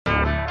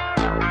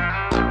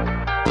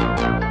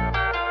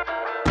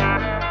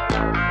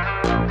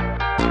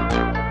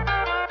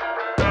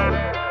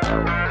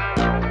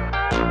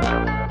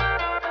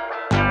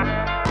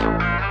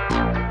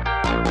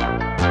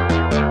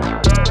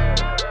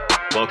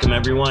Welcome,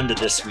 everyone, to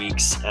this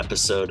week's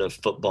episode of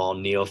Football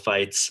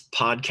Neophytes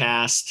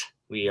podcast.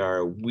 We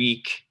are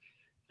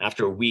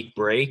after a week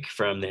break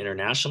from the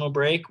international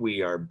break.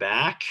 We are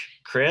back.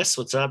 Chris,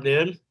 what's up,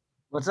 dude?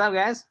 What's up,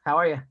 guys? How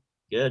are you?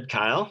 Good.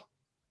 Kyle?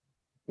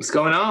 What's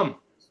going on?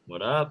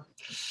 What up?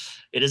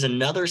 It is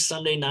another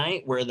Sunday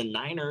night where the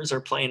Niners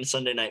are playing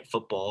Sunday Night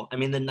Football. I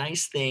mean, the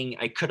nice thing,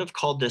 I could have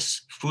called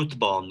this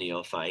Football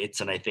Neophytes,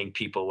 and I think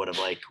people would have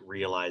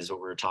realized what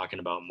we were talking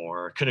about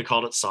more. Could have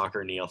called it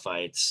Soccer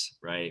Neophytes,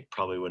 right?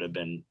 Probably would have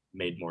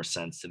made more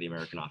sense to the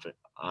American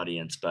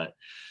audience, but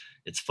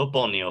it's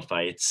Football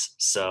Neophytes.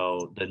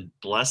 So the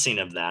blessing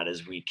of that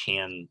is we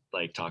can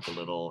talk a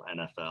little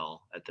NFL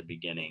at the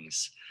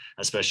beginnings,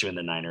 especially when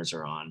the Niners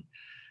are on.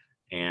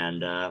 And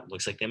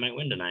looks like they might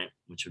win tonight,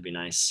 which would be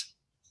nice.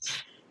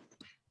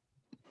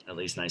 At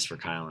least nice for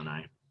Kyle and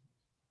I.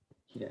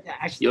 Yeah,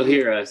 actually, you'll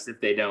hear us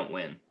if they don't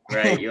win,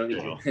 right? You'll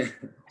hear.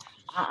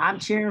 I'm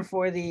cheering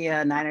for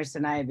the Niners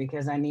tonight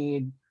because I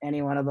need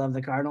anyone above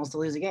the Cardinals to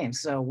lose a game.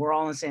 So we're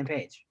all on the same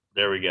page.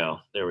 There we go.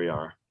 There we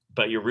are.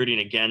 But you're rooting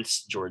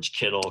against George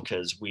Kittle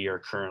because we are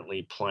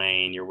currently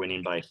playing. You're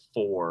winning by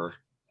 4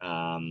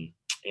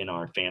 in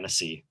our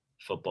fantasy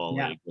football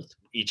league, with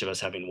each of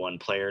us having one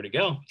player to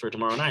go for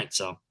tomorrow night.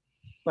 So,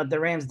 but the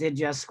Rams did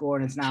just score,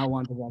 and it's now a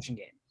 1-possession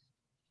game.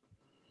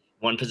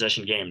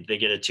 1-possession game. They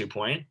get a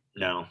 2-point?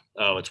 No.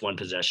 Oh, it's 1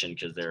 possession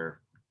because their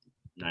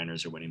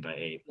Niners are winning by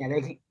 8. Yeah.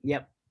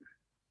 Yep.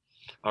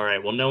 All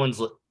right. Well, no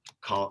one's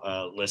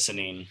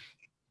listening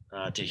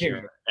to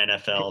hear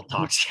NFL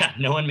talks. Yeah,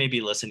 no one may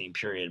be listening,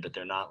 period, but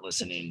they're not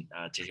listening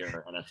to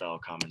hear NFL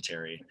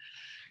commentary.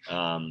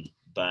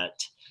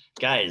 But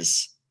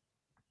guys,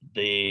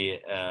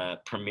 the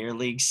Premier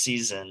League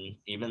season,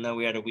 even though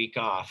we had a week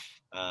off,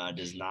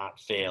 does not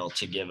fail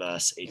to give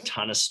us a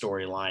ton of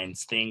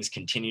storylines. Things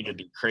continue to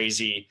be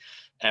crazy.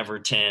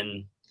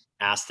 Everton,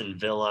 Aston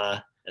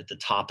Villa at the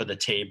top of the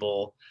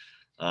table.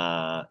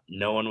 No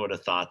one would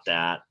have thought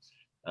that.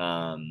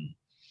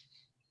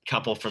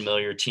 Couple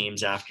familiar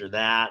teams after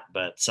that,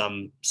 but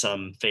some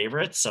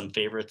favorites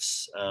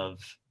of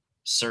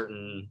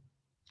certain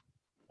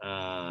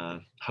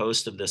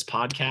host of this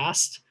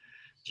podcast,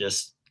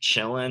 just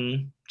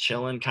chilling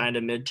kind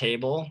of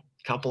mid-table.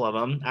 Couple of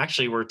them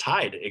actually were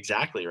tied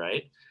exactly,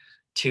 right?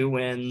 2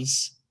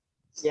 wins.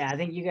 Yeah, I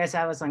think you guys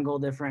have us on goal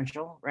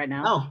differential right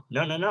now.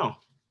 No.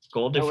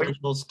 Goal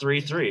differential is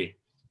 3-3,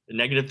 -3.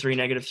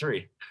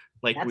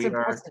 That's we impressive.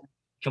 Are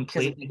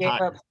completely we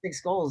gave up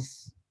 6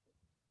 goals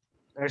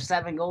or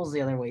 7 goals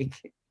the other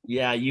week.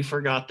 Yeah, you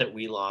forgot that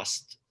we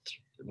lost.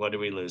 What did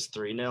we lose?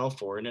 3-0,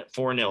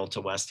 4-0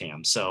 to West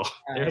Ham. So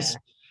there's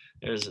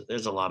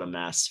a lot of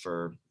mess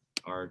for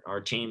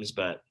our teams,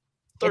 but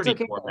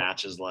 34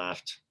 matches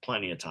left,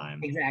 plenty of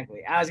time.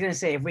 Exactly. I was going to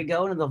say, if we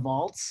go into the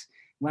vaults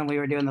when we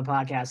were doing the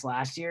podcast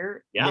last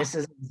year, This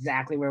is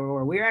exactly where we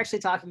were. We were actually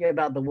talking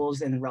about the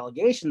Wolves in the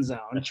relegation zone.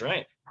 That's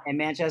right. And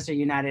Manchester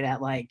United at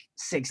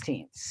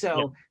 16th.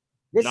 So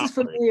this is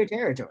familiar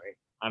territory.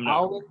 I'm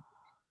not.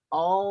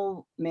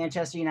 All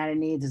Manchester United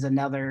needs is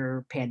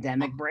another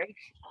pandemic break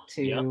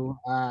to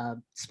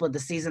split the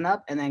season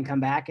up and then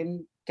come back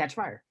and catch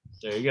fire.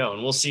 There you go.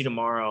 And we'll see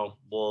tomorrow,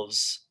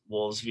 Wolves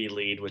v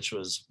Lead, which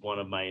was one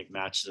of my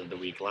matches of the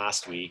week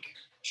last week,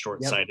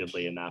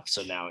 short-sightedly enough.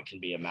 So now it can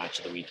be a match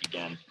of the week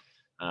again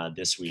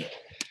this week.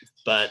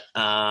 But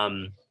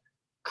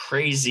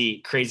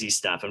crazy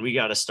stuff. And we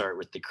got to start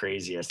with the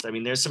craziest. I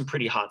mean, there's some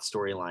pretty hot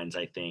storylines,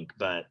 I think,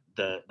 but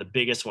the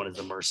biggest one is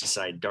the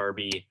Merseyside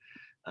derby.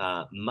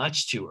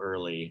 Much too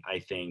early, I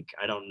think.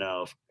 I don't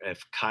know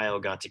if Kyle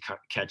got to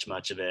catch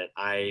much of it.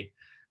 I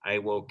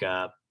woke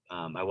up.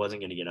 I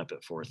wasn't going to get up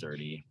at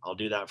 4:30. I'll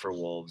do that for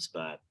Wolves,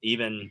 but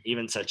even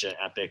such an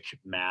epic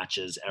match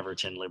as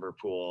Everton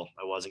Liverpool,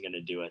 I wasn't going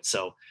to do it.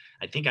 So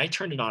I think I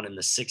turned it on in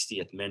the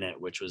 60th minute,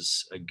 which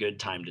was a good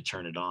time to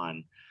turn it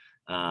on.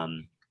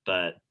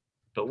 But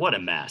what a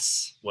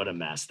mess! What a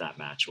mess that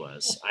match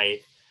was.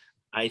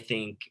 I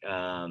think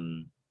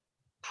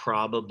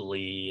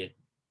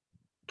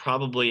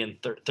probably in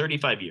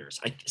 35 years.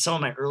 Some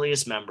of my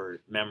earliest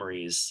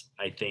memories,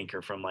 I think,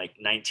 are from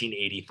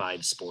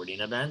 1985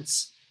 sporting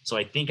events. So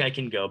I think I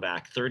can go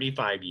back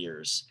 35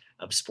 years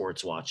of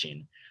sports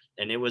watching.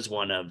 And it was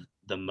one of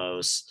the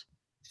most,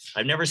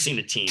 I've never seen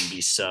a team be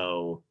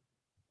so,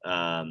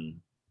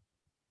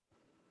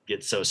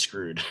 get so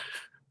screwed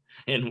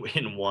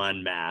in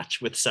one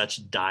match with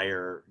such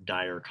dire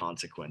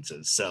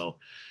consequences. So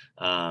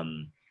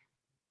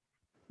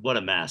what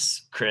a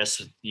mess.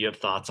 Chris, you have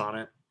thoughts on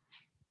it?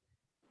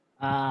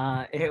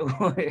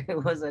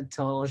 It was a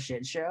total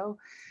shit show.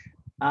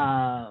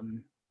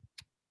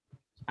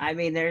 I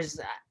mean,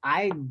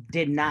 I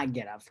did not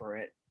get up for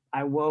it.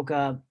 I woke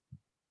up.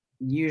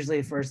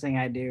 Usually the first thing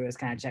I do is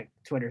kind of check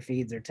Twitter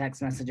feeds or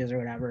text messages or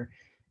whatever.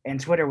 And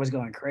Twitter was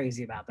going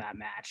crazy about that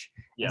match.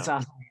 Yeah. And so I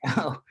was like,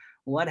 oh,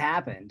 what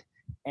happened?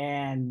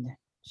 And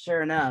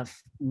sure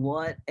enough,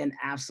 what an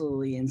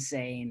absolutely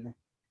insane,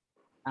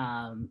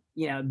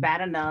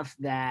 bad enough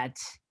that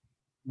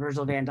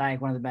Virgil van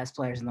Dijk, one of the best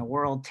players in the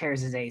world,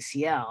 tears his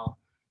ACL.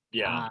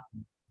 Yeah.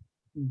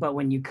 but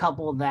when you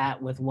couple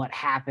that with what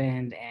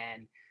happened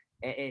and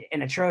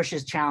an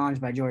atrocious challenge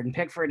by Jordan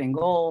Pickford in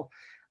goal,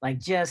 like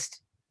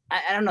just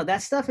I don't know.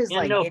 That stuff is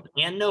like it.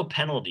 And no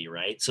penalty,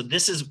 right? So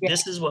this Yeah.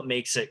 is what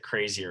makes it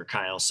crazier,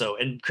 Kyle. So,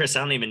 and Chris, I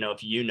don't even know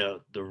if you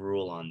know the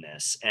rule on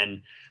this.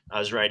 And I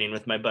was writing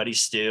with my buddy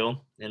Stu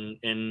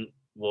in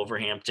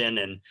Wolverhampton,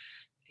 and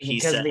he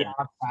Because said, of the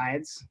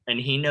offsides. and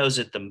he knows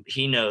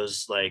he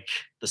knows like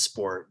the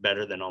sport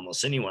better than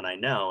almost anyone I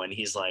know. And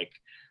he's like,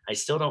 I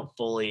still don't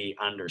fully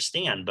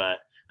understand, but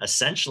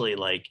essentially,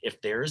 like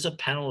if there's a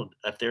penalty,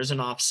 if there's an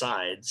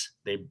offsides,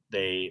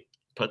 they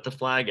put the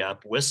flag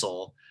up,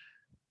 whistle,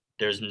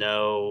 there's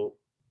no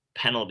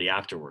penalty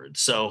afterwards.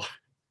 So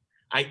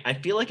I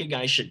feel like a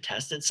guy should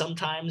test it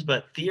sometimes,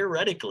 but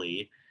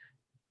theoretically,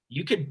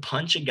 you could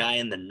punch a guy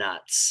in the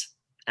nuts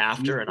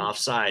after an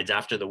offsides,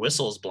 after the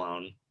whistle's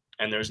blown,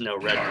 and there's no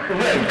red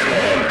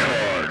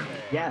card.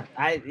 Yeah,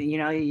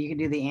 you can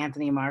do the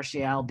Anthony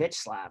Martial bitch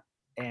slap,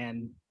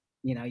 and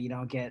you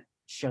don't get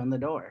shown the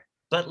door.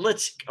 But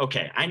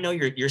I know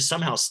you're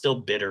somehow still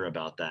bitter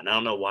about that. And I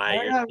don't know why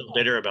you're still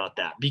bitter about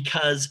that,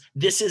 because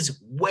this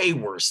is way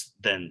worse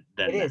than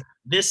it is.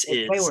 This it's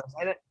is way worse.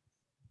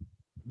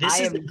 This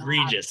is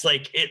egregious.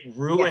 Like it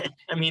ruined.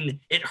 Yeah. I mean,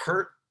 it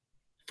hurt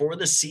for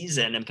the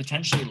season and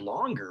potentially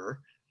longer.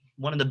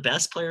 One of the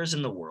best players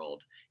in the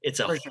world. It's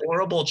a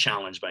horrible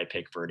challenge by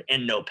Pickford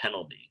and no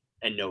penalty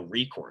and no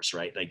recourse,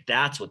 right? Like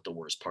that's what the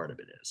worst part of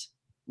it is.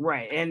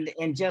 Right.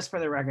 And just for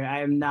the record,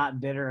 I am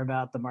not bitter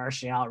about the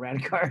Martial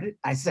red card.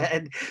 I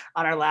said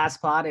on our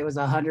last pod, it was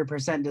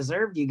 100%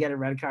 deserved. You get a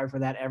red card for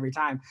that every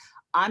time.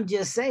 I'm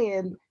just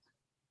saying,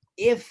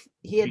 if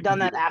he had done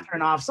that after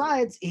an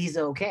offsides, he's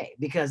okay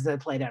because the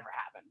play never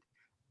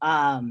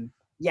happened.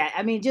 Yeah,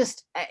 I mean,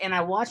 and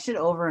I watched it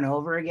over and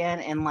over again.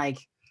 And like,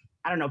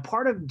 I don't know,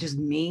 part of just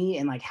me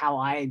and like how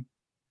I,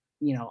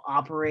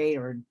 operate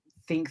or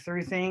think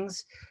through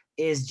things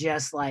is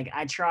just like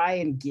I try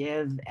and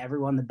give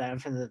everyone the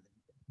benefit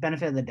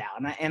of the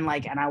doubt. And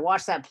I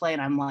watch that play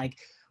and I'm like,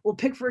 well,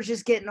 Pickford's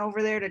just getting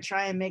over there to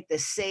try and make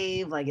this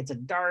save. Like it's a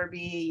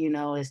derby,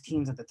 his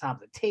team's at the top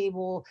of the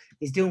table.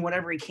 He's doing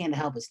whatever he can to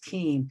help his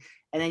team.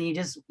 And then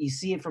you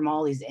see it from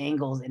all these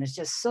angles, and it's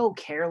just so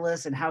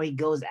careless and how he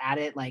goes at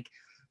it, like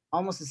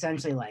almost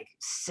essentially like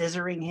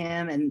scissoring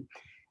him. And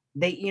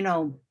they,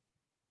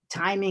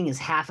 timing is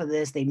half of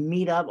this. They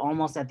meet up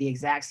almost at the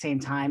exact same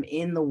time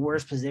in the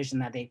worst position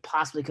that they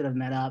possibly could have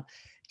met up.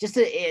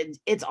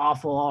 It's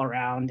awful all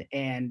around.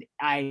 And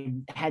I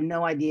had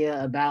no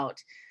idea about,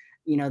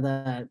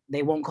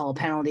 they won't call a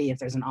penalty if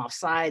there's an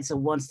offside. So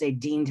once they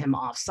deemed him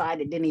offside,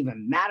 it didn't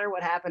even matter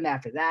what happened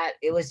after that.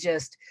 It was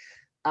just,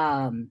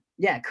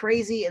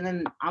 crazy. And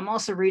then I'm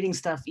also reading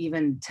stuff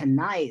even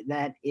tonight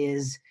that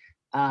is,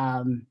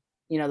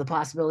 the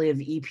possibility of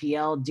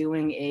EPL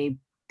doing a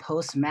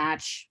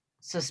post-match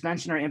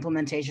suspension or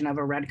implementation of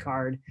a red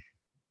card,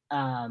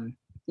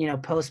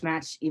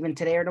 post-match even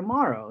today or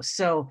tomorrow.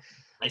 So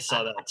I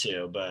saw that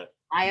too, but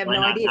I have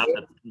no idea.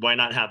 Why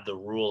not have the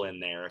rule in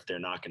there if they're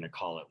not going to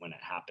call it when it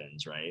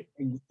happens, right?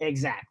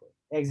 Exactly.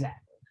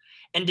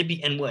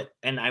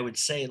 And I would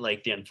say,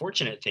 like, the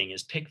unfortunate thing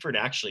is Pickford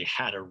actually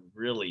had a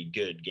really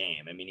good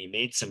game. I mean, he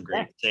made some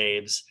great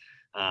saves,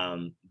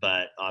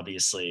 but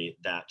obviously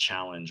that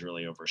challenge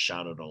really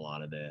overshadowed a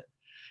lot of it.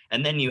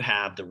 And then you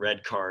have the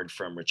red card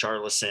from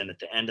Richarlison at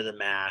the end of the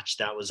match.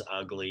 That was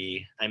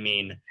ugly. I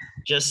mean,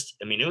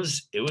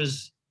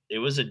 it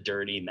was a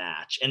dirty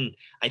match. And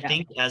I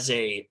think as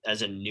a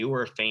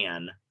newer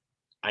fan,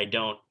 I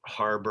don't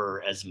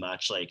harbor as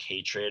much like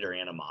hatred or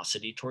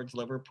animosity towards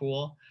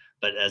Liverpool.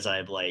 But as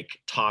I've like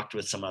talked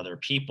with some other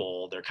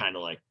people, they're kind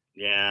of like,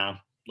 yeah,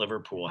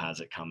 Liverpool has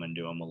it coming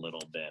to them a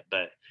little bit.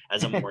 But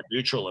as a more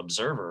neutral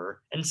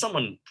observer and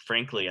someone,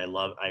 frankly, I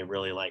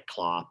really like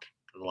Klopp.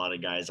 A lot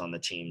of guys on the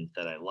team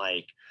that I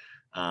like.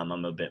 I'm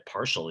a bit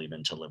partial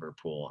even to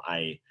Liverpool.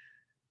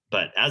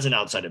 But as an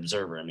outside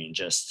observer, I mean,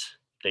 just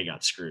they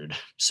got screwed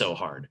so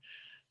hard.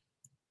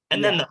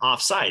 And then the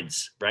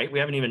offsides, right? We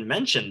haven't even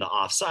mentioned the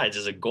offsides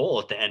as a goal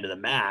at the end of the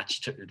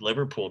match to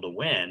Liverpool to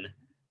win.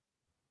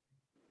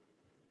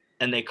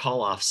 And they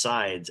call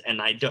offsides,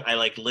 and I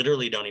like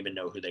literally don't even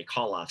know who they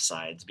call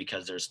offsides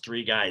because there's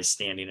three guys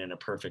standing in a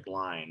perfect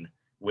line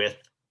with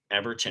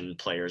Everton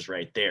players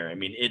right there. I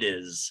mean,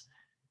 it's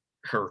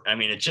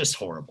just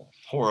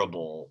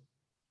horrible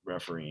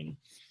refereing.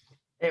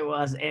 It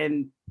was.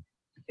 And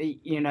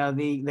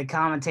the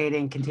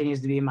commentating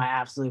continues to be my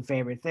absolute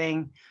favorite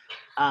thing.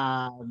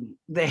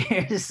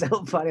 They're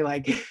so funny.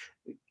 Like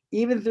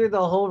even through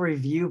the whole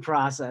review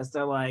process,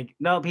 they're like,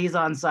 nope, he's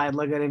onside.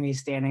 Look at him. He's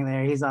standing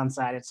there. He's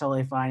onside. It's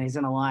totally fine. He's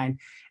in a line.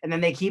 And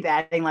then they keep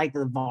adding like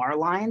the VAR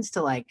lines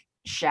to like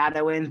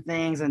shadow in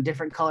things and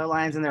different color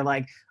lines. And they're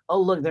like, oh,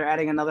 look, they're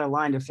adding another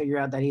line to figure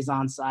out that he's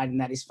onside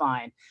and that he's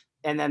fine.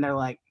 And then they're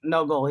like,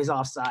 no goal, he's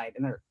offside.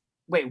 And they're,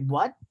 wait,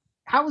 what?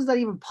 How is that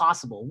even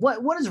possible?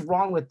 What is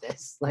wrong with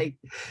this? Like,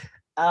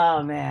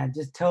 oh man,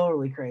 just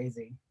totally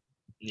crazy.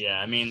 Yeah,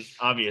 I mean,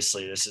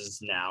 obviously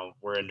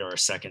we're into our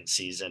second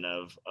season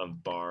of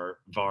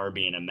VAR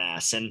being a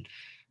mess. And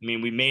I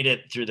mean, we made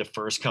it through the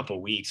first couple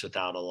of weeks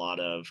without a lot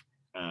of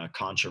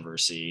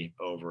controversy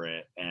over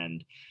it,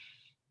 and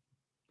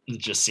it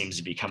just seems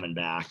to be coming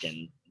back.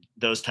 And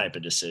those type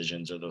of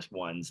decisions are the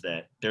ones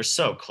that they're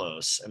so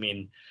close. I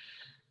mean,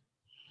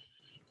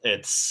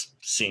 it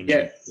seems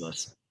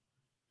ridiculous.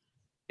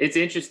 It's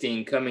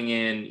interesting coming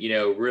in,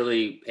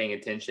 really paying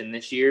attention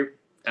this year,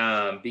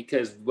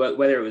 because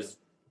whether it was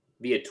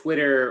via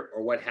Twitter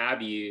or what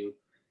have you,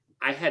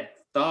 I had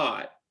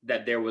thought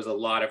that there was a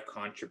lot of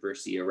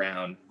controversy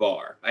around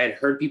VAR. I had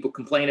heard people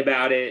complain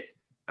about it,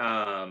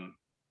 and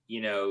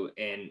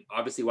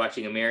obviously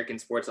watching American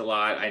sports a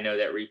lot, I know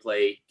that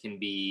replay can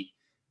be,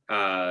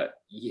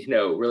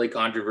 really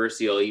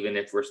controversial, even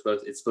if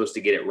it's supposed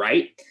to get it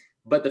right.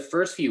 But the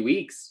first few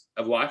weeks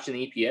of watching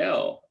the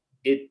EPL,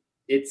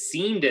 it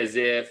seemed as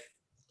if,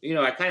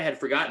 I kind of had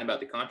forgotten about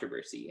the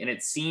controversy, and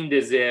it seemed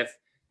as if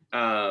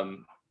I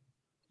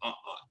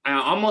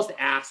almost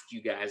asked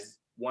you guys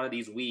one of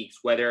these weeks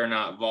whether or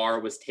not VAR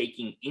was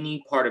taking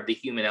any part of the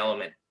human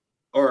element,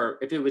 or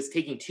if it was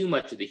taking too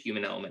much of the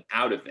human element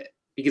out of it,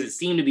 because it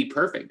seemed to be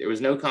perfect. There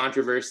was no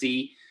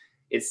controversy.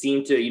 It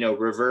seemed to,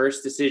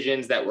 reverse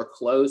decisions that were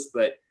close,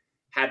 but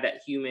had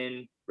that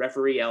human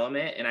referee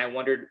element. And I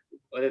wondered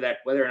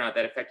whether or not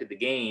that affected the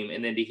game.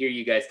 And then to hear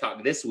you guys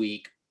talk this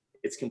week,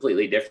 it's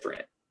completely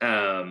different.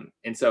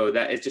 And so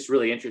that it's just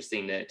really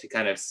interesting to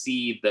kind of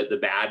see the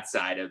bad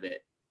side of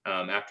it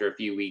after a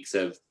few weeks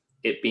of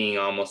it being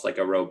almost like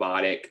a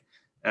robotic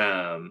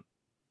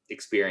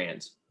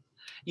experience.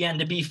 Yeah, and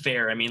to be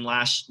fair, I mean,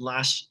 last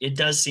it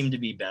does seem to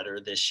be better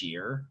this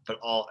year, but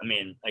all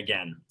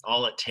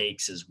it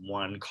takes is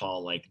one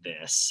call like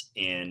this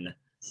in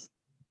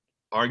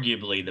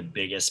arguably the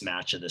biggest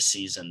match of the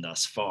season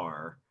thus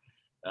far,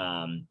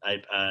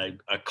 a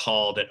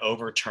call that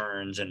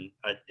overturns and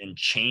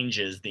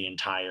changes the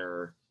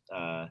entire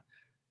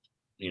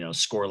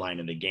scoreline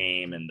of the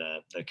game and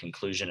the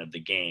conclusion of the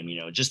game.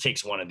 It just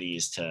takes one of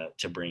these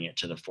to bring it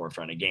to the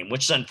forefront of game,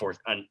 which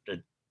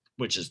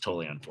is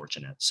totally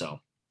unfortunate. So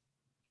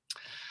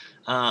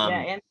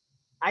and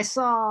I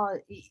saw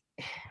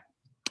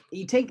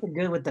you take the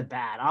good with the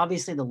bad.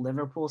 Obviously the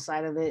Liverpool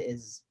side of it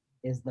is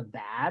the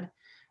bad,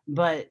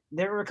 but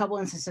there were a couple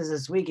instances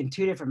this week in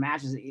two different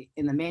matches,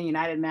 in the Man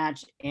United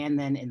match and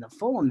then in the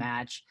Fulham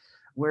match,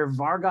 where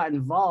VAR got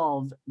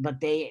involved, but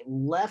they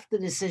left the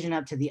decision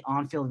up to the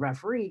on-field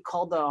referee,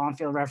 called the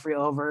on-field referee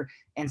over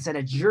and said,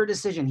 it's your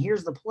decision.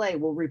 Here's the play.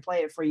 We'll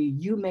replay it for you.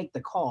 You make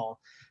the call.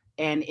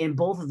 And in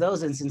both of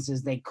those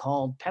instances, they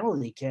called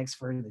penalty kicks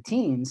for the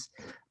teams.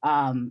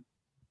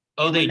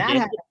 They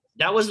did?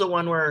 That was the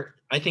one where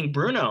I think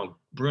Bruno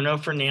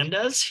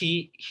Fernandes,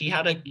 he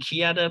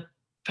had a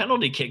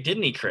penalty kick,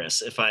 didn't he,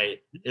 Chris?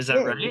 Is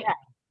that right? Yeah.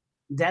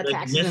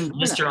 That's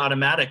Mr.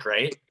 Automatic,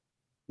 right?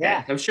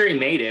 Yeah, I'm sure he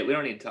made it. We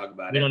don't need to talk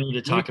about it. We don't need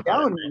to talk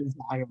about it.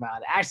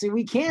 Actually,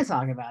 we can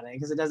talk about it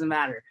because it doesn't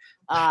matter.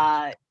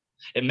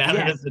 It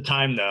mattered at the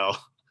time, though.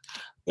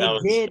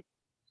 It did.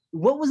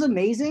 What was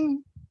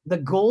amazing? The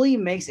goalie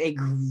makes a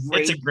great.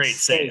 It's a great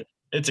save.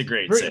 It's a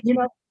great save.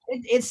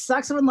 It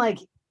sucks when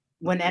the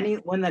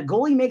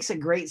goalie makes a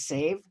great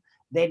save,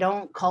 they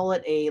don't call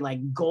it a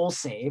goal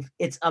save.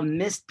 It's a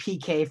missed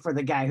PK for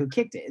the guy who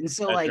kicked it. And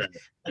so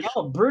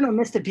Bruno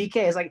missed a PK.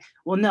 It's like,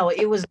 well, no,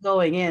 it was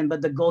going in,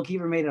 but the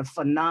goalkeeper made a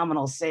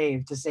phenomenal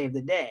save to save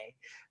the day.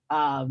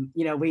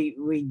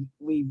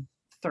 We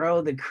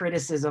throw the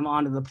criticism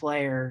onto the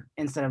player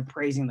instead of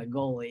praising the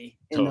goalie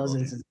in those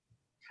instances.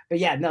 But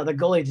yeah, no, the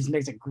goalie just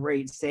makes a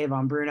great save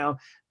on Bruno.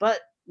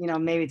 But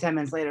maybe 10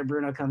 minutes later,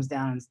 Bruno comes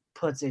down and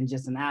puts in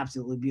just an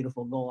absolutely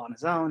beautiful goal on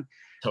his own.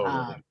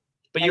 Totally.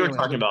 But you were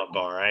talking about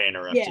VAR. I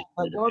interrupted. Yeah,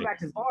 but going back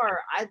to VAR,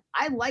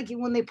 I like it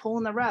when they pull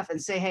in the ref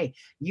and say, hey,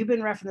 you've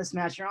been reffing this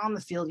match. You're on the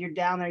field. You're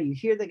down there. You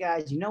hear the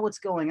guys. You know what's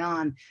going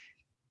on.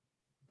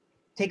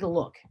 Take a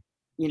look,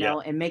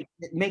 and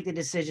make the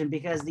decision,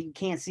 because you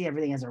can't see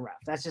everything as a ref.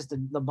 That's just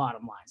the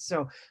bottom line.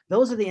 So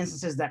those are the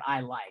instances that I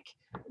like.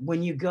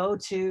 When you go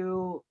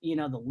to,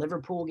 the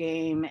Liverpool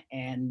game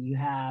and you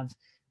have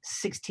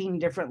 16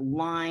 different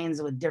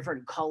lines with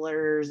different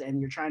colors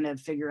and you're trying to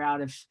figure out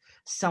if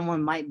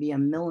someone might be a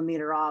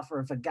millimeter off,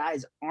 or if a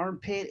guy's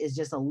armpit is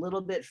just a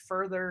little bit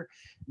further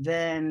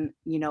than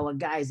a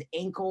guy's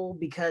ankle,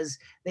 because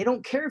they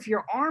don't care if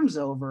your arm's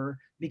over,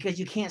 because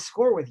you can't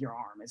score with your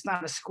arm. It's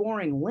not a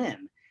scoring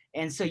limb.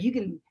 And so you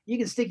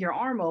can stick your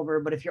arm over,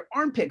 but if your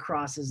armpit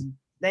crosses,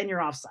 then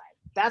you're offside.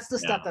 That's the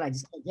stuff that I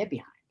just can't get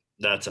behind.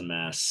 That's a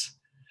mess.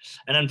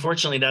 And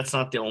unfortunately, that's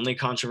not the only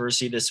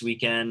controversy this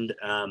weekend.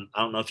 I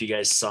don't know if you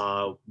guys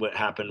saw what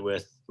happened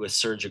with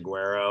Serge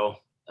Aguero.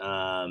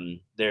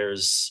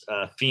 There's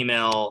a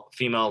female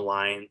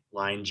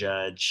line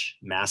judge,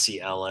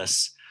 Massey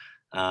Ellis.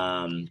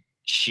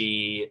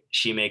 She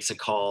makes a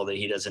call that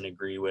he doesn't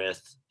agree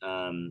with,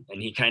 and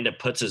he kind of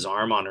puts his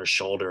arm on her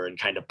shoulder and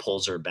kind of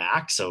pulls her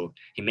back. So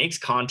he makes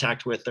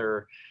contact with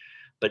her,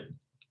 but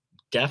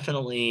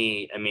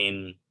definitely, I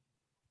mean,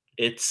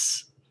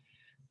 it's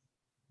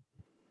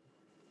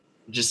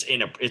just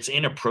it's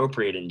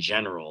inappropriate in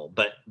general,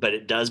 but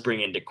it does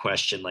bring into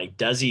question,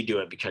 does he do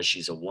it because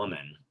she's a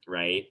woman?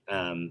 right?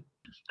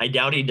 I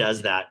doubt he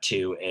does that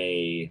to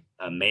a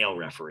male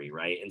referee,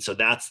 right? And so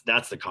that's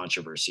the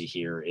controversy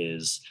here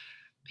is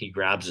he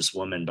grabs this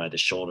woman by the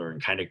shoulder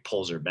and kind of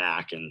pulls her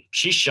back, and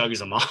she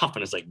shrugs him off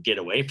and is like, "Get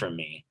away from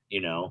me,"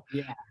 you know?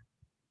 Yeah.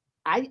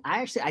 I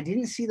actually I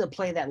didn't see the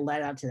play that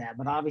led up to that,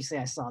 but obviously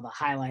I saw the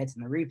highlights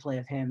and the replay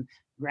of him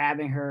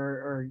grabbing her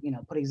or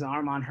putting his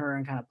arm on her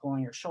and kind of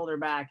pulling her shoulder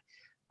back.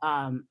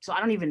 So I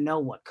don't even know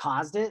what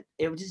caused it.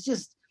 It was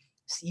just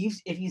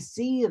if you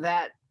see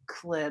that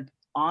clip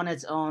on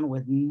its own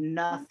with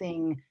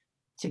nothing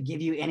to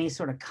give you any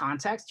sort of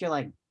context, you're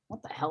like,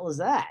 what the hell is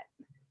that?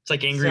 It's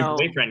like angry So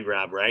boyfriend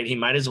grab, right? He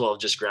might as well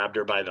have just grabbed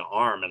her by the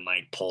arm and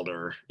like pulled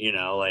her,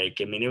 like,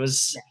 I mean, it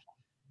was,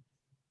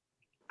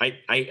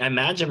 I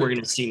imagine we're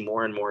going to see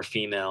more and more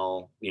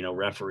female,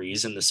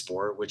 referees in the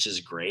sport, which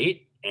is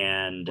great.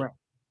 And right.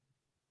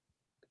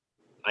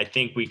 I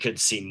think we could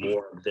see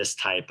more of this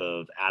type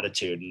of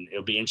attitude, and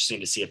it'll be interesting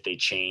to see if they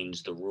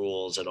change the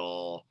rules at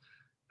all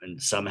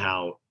and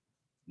somehow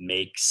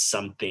make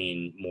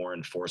something more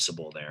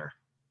enforceable there.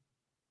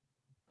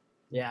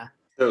 Yeah.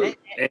 So,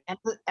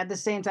 At the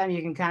same time,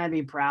 you can kind of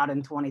be proud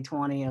in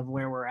 2020 of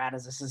where we're at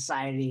as a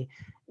society.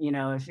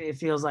 If it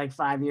feels like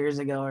 5 years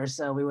ago or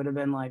so, we would have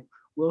been like,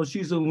 well,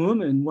 she's a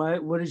woman.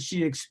 What does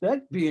she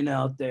expect being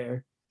out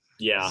there?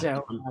 Yeah.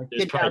 So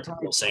there's good job, probably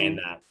people saying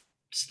that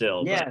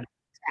still. Yeah, but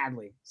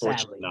sadly.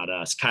 fortunately not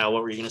us. Kyle,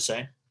 what were you going to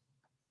say?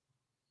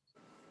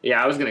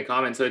 Yeah, I was going to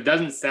comment. So it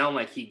doesn't sound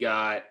like he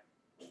got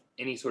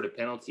any sort of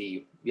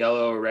penalty,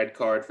 yellow or red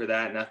card for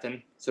that,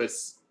 nothing. So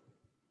it's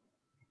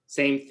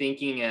same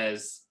thinking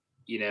as,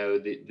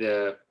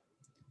 the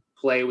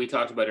play we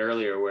talked about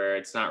earlier where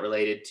it's not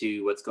related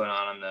to what's going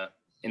on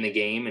in the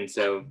game, and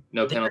so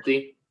no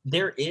penalty.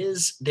 There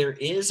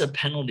is a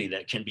penalty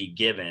that can be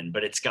given,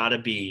 but it's got to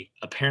be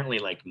apparently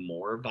like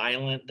more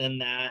violent than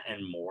that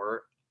and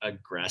more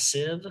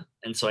aggressive.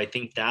 And so I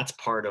think that's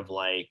part of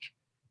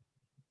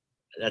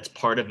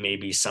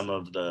maybe some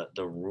of the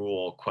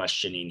rule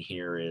questioning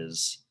here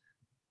is,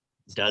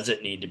 does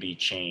it need to be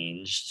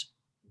changed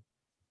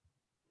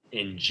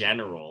in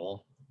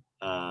general?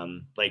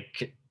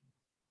 Like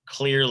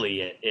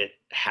clearly it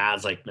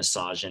has like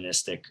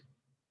misogynistic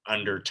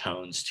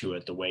undertones to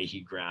it, the way he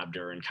grabbed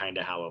her and kind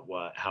of how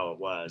it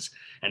was.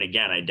 And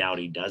again, I doubt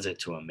he does it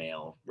to a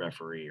male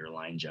referee or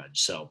line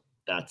judge. So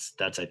that's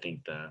I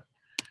think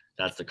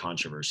that's the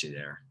controversy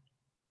there.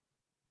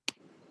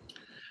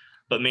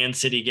 But Man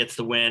City gets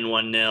the win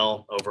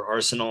 1-0 over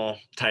Arsenal.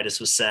 Titus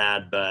was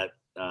sad, but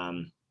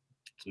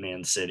it's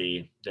Man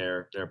City.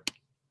 They're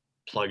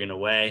plugging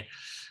away.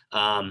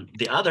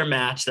 The other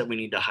match that we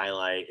need to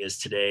highlight is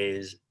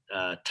today's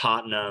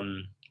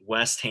Tottenham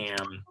West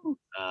Ham.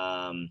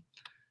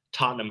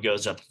 Tottenham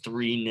goes up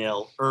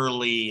 3-0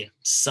 early.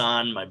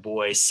 Son, my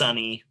boy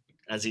Sonny,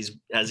 as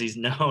he's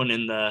known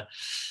in the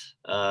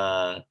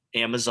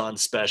Amazon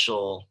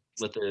special,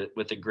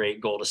 with a great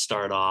goal to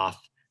start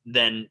off.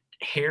 Then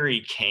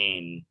Harry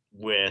Kane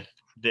with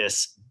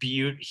this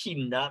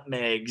he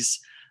nutmegs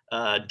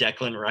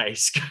Declan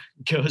Rice,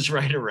 goes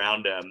right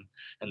around him,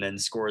 and then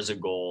scores a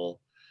goal.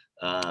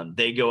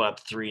 They go up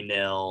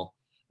 3-0.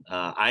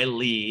 I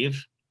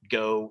leave.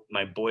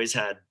 My boys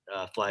had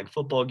flag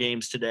football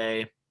games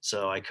today,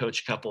 so I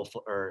coach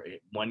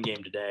one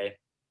game today.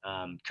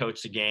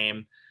 Coach the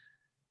game.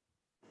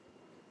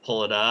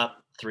 Pull it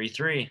up,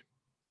 3-3.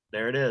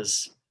 There it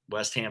is.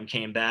 West Ham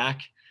came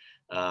back.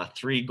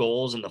 3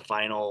 goals in the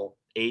final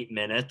 8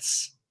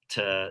 minutes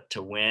to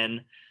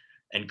win.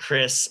 And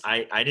Chris,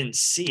 I didn't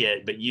see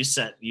it, but you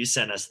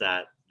sent us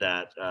that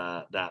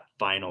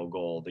final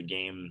goal, the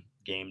game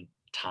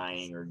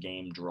tying or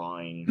game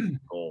drawing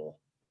goal.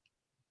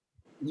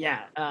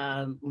 Yeah,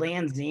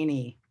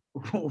 Lanzini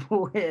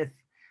with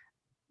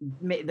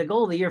the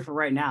goal of the year for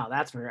right now.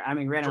 That's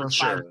ran over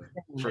 5.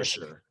 For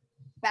sure.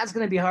 That's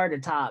going to be hard to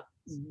top.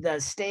 The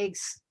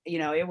stakes,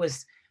 it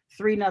was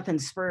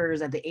 3-0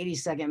 Spurs at the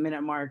 82nd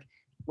minute mark.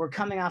 We're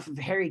coming off of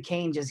Harry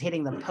Kane just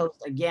hitting the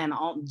post again,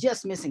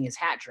 just missing his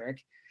hat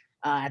trick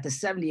at the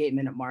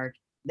 78-minute mark.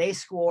 They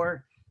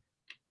score.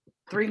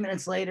 3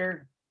 minutes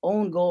later,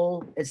 own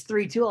goal. It's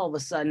 3-2 all of a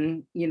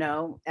sudden,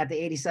 at the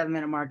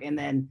 87-minute mark. And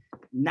then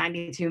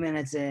 92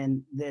 minutes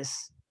in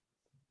this.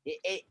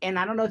 And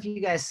I don't know if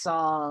you guys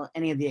saw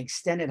any of the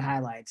extended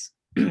highlights.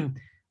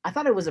 I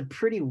thought it was a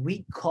pretty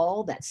weak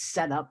call that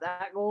set up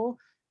that goal.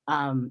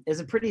 It was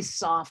a pretty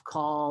soft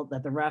call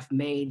that the ref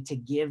made to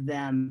give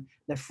them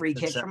the free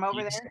kick from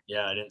over there.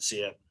 Yeah, I didn't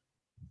see it.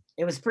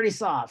 It was pretty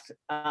soft.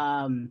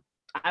 I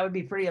would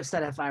be pretty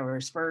upset if I were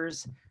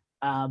Spurs.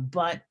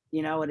 But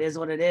it is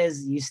what it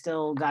is. You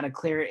still got to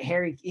clear it.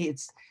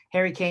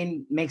 Harry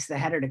Kane makes the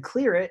header to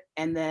clear it,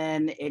 and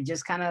then it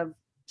just kind of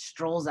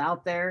strolls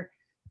out there,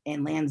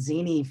 and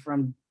Lanzini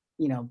from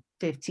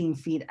 15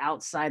 feet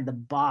outside the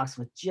box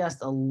with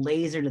just a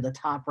laser to the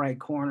top right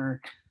corner.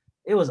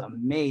 It was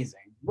amazing.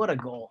 What a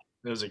goal.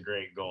 It was a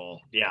great goal.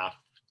 Yeah,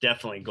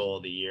 definitely goal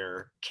of the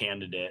year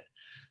candidate,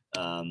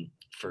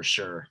 for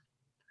sure.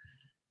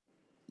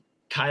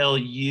 Kyle,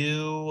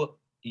 you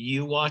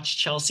watched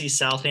Chelsea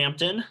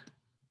Southampton?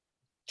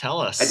 Tell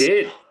us. I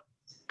did.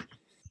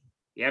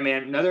 Yeah,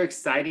 man. Another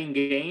exciting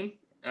game.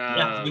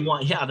 Yeah, if you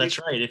want, yeah, that's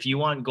right. If you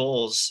want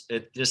goals,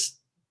 it just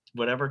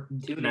whatever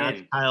Tune match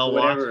in. Kyle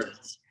Whatever.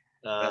 watches.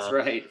 That's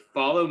right.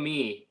 Follow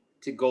me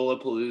to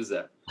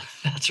Golapalooza.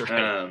 That's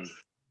right.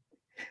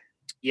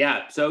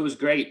 Yeah, so it was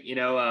great.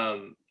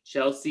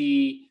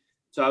 Chelsea.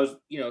 So I was,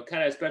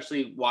 kind of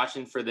especially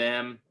watching for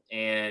them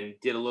and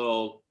did a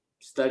little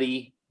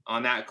study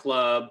on that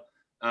club.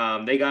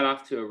 They got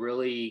off to a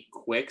really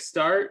quick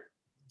start.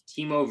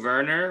 Timo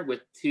Werner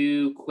with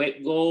 2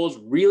 quick goals,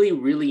 really,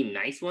 really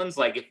nice ones.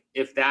 Like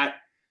if that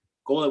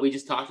goal that we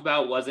just talked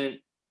about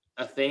wasn't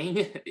a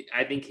thing,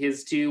 I think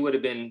his 2 would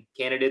have been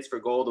candidates for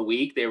goal of the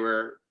week. They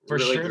were For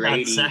really sure,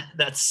 great.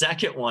 that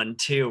second one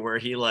too, where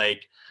he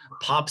like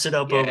pops it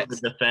up over the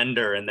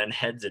defender and then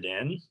heads it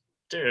in,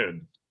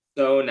 dude.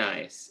 So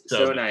nice,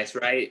 So so nice,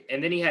 right?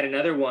 And then he had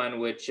another one,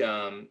 which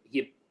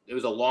it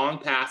was a long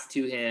pass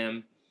to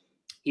him.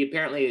 He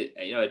apparently,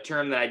 a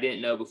term that I didn't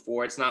know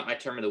before. It's not my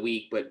term of the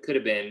week, but could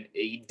have been.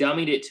 He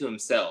dummied it to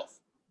himself.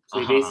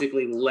 So he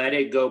basically let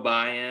it go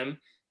by him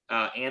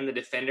and the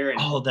defender. And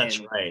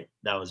that's right.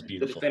 That was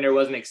beautiful. The defender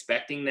wasn't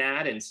expecting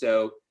that, and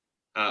so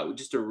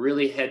just a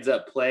really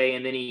heads-up play.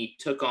 And then he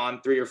took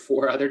on 3 or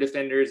 4 other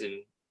defenders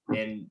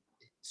and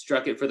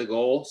struck it for the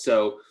goal.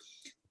 So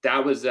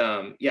that was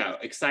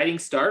exciting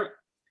start.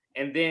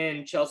 And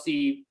then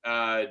Chelsea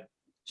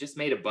just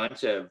made a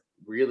bunch of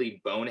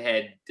really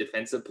bonehead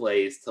defensive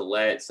plays to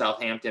let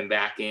Southampton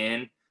back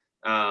in,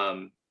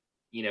 kind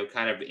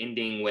of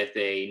ending with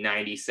a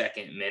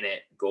 92nd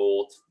minute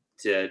goal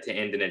to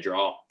end in a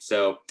draw.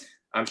 So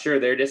I'm sure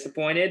they're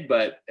disappointed,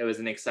 but it was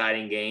an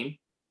exciting game.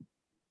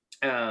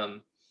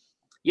 And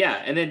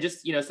then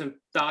just, some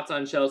thoughts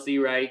on Chelsea,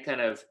 right?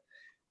 Kind of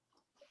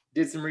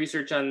did some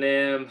research on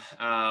them.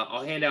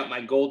 I'll hand out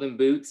my golden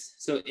boots.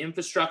 So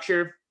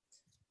infrastructure,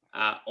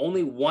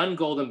 only 1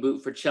 golden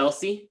boot for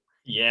Chelsea.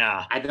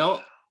 Yeah. I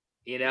don't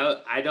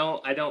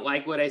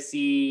like what I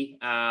see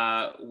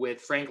with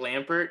Frank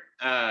Lampard.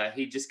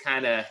 He just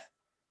kind of,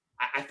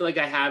 I feel like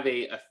I have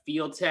a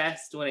field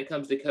test when it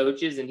comes to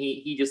coaches, and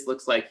he just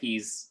looks like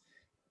he's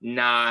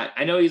not.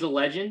 I know he's a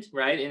legend,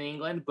 right, in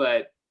England,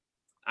 but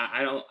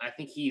I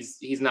think he's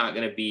not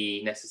going to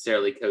be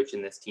necessarily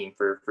coaching this team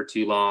for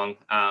too long.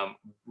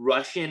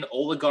 Russian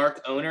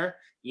oligarch owner,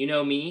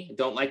 me,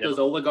 don't like those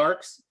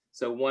oligarchs.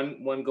 So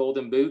one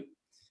golden boot.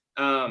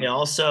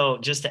 Also,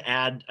 just to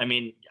add, I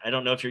mean, I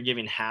don't know if you're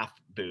giving half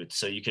boots,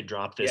 so you could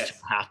drop this to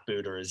a half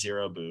boot or a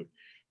 0 boot.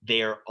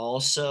 They are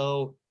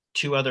also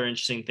 2 other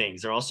interesting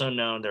things. They're also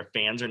known, their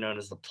fans are known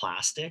as the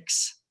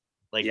Plastics,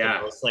 the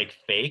most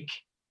fake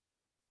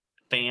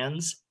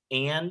fans,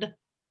 and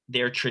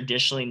they're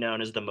traditionally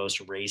known as the most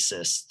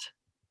racist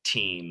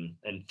team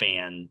and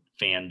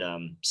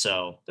fandom.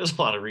 So there's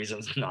a lot of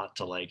reasons not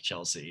to like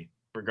Chelsea,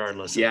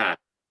 regardless of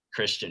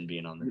Christian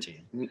being on the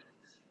team.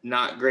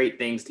 Not great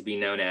things to be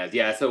known as.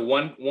 Yeah. So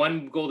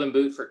one golden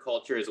boot for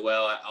culture as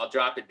well. I'll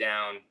drop it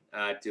down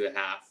to a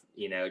half,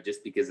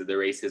 just because of the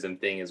racism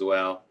thing as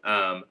well.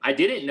 I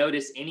didn't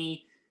notice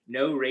any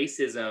no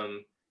racism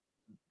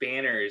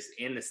banners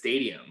in the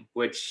stadium,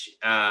 which,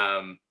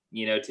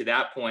 to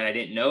that point, I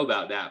didn't know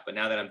about that. But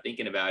now that I'm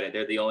thinking about it,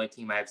 they're the only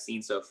team I've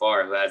seen so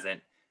far who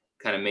hasn't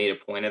kind of made a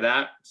point of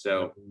that.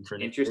 So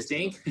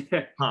interesting.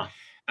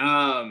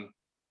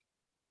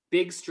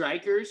 Big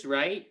strikers,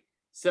 right?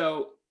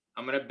 So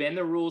I'm going to bend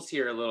the rules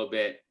here a little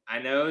bit. I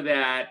know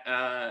that,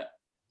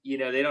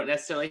 they don't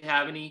necessarily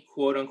have any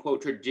quote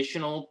unquote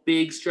traditional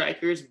big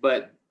strikers,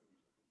 but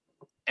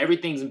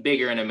everything's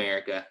bigger in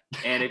America.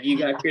 And if you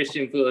got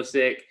Christian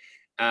Pulisic,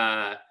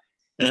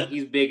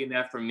 he's big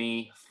enough for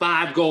me.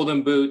 5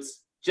 golden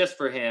boots just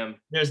for him.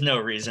 There's no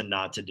reason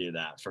not to do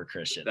that for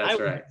Christian. That's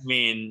right. I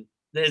mean,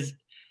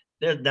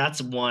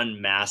 that's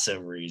one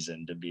massive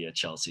reason to be a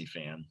Chelsea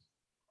fan.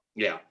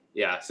 Yeah.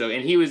 So,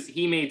 and he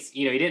made,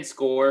 he didn't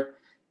score,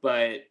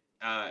 but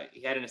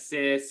he had an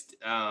assist,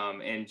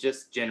 and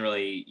just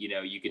generally,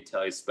 you could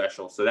tell he's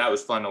special. So that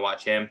was fun to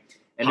watch him.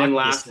 And then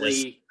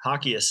lastly,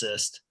 hockey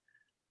assist.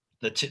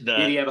 Did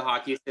he have a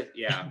hockey assist?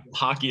 Yeah.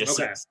 Hockey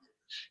assist.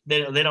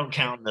 Okay. They don't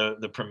count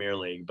the Premier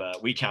League,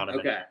 but we count them.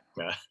 Okay.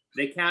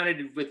 They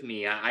counted with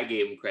me. I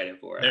gave him credit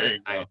for it. There you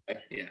go.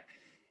 Yeah.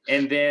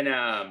 And then,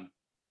 and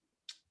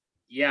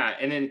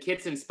then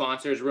kits and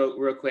sponsors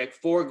real quick.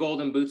 4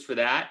 golden boots for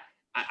that.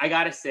 I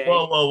gotta say.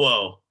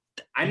 Whoa.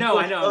 I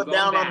know. Go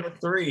down on the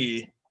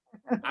 3.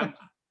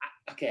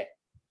 Okay,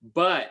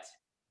 but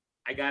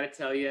I gotta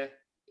tell you,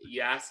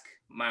 you ask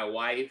my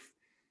wife,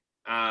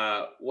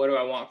 what do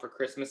I want for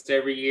Christmas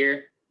every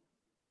year?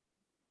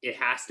 It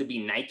has to be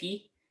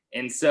Nike.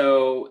 And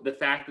so the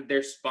fact that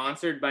they're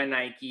sponsored by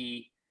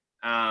Nike,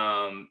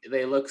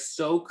 they look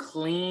so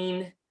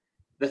clean.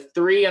 The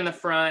 3 on the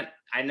front,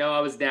 I know I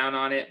was down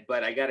on it,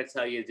 but I gotta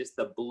tell you, just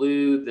the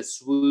blue, the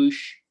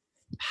swoosh,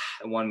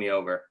 it won me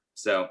over.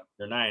 So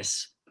they're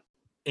nice.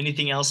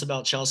 Anything else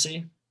about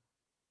Chelsea?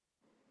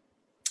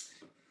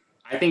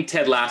 I think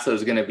Ted Lasso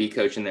is going to be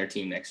coaching their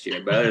team next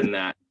year, but other than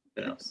that,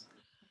 nothing else.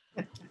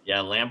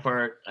 Yeah,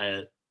 Lampard.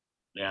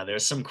 Yeah,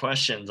 there's some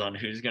questions on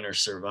who's going to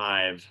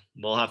survive.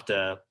 We'll have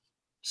to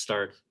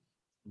start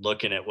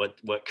looking at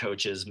what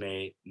coaches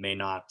may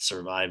not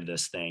survive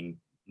this thing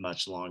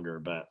much longer.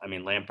 But I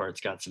mean, Lampard's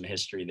got some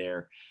history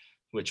there,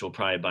 which will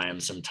probably buy him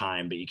some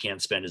time. But you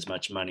can't spend as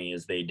much money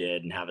as they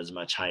did and have as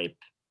much hype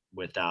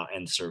without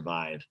and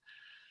survive.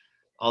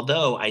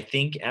 Although I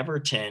think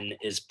Everton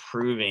is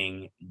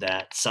proving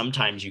that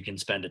sometimes you can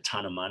spend a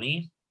ton of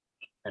money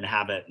and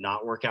have it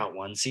not work out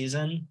one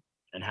season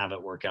and have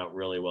it work out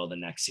really well the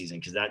next season,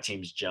 because that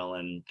team's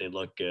gelling. They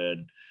look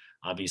good.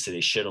 Obviously, they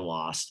should have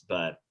lost,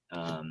 but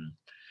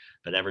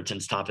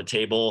Everton's top of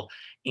table.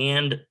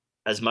 And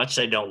as much as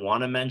I don't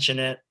want to mention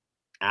it,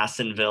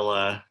 Aston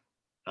Villa,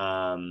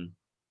 3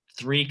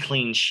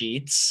 clean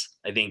sheets.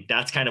 I think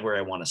that's kind of where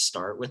I want to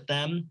start with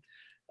them.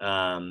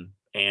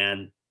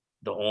 And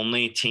the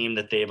only team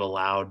that they've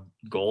allowed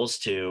goals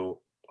to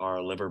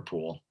are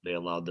Liverpool. They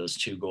allowed those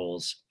 2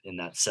 goals in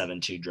that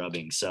 7-2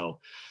 drubbing. So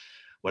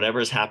whatever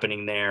is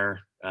happening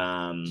there,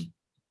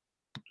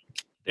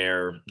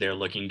 they're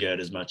looking good,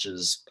 as much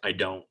as I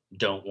don't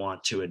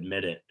want to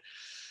admit it.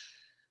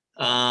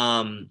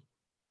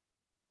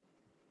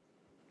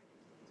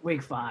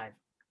 Week 5.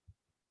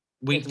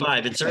 Week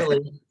 5.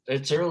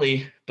 It's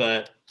early,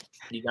 but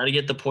you got to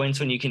get the points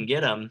when you can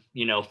get them.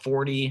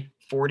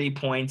 40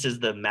 points is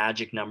the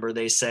magic number,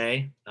 they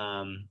say.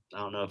 I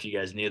don't know if you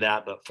guys knew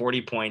that, but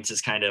 40 points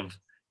is kind of,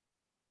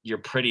 you're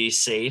pretty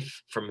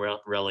safe from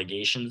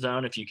relegation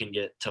zone if you can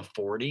get to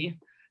 40.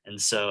 And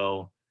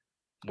so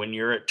when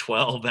you're at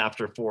 12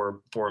 after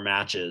four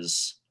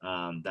matches,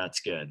 that's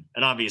good.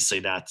 And obviously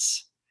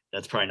that's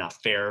probably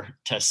not fair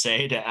to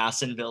say to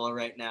Aston Villa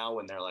right now,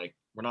 when they're like,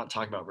 we're not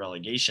talking about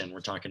relegation,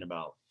 we're talking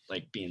about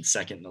like being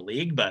second in the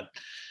league. But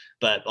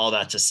all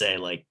that to say,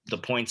 like, the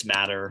points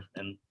matter.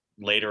 And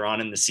later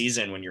on in the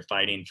season, when you're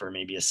fighting for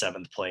maybe a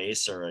 7th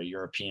place or a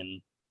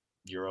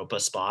Europa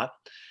spot,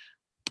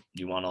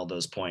 you want all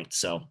those points.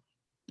 So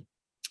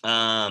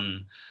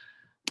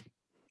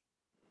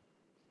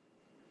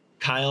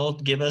Kyle,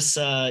 give us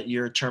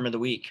your term of the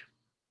week.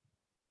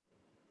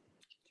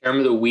 Term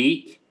of the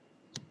week,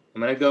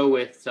 I'm going to go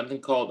with something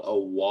called a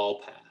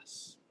wall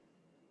pass.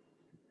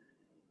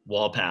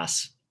 Wall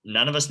pass.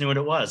 None of us knew what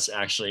it was,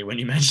 actually, when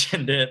you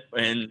mentioned it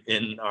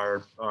in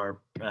our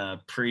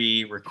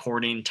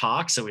pre-recording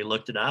talk. So we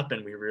looked it up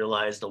and we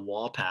realized the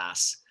wall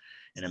pass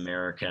in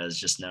America is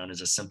just known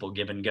as a simple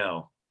give and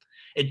go.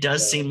 It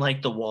does seem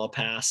like the wall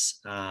pass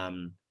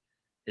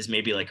is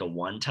maybe like a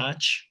one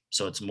touch.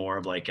 So it's more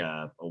of like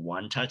a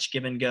one touch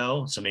give and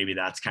go. So maybe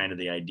that's kind of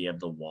the idea of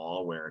the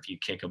wall, where if you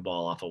kick a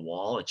ball off a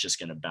wall, it's just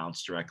going to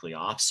bounce directly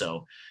off.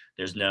 So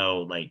there's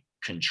no like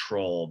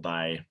control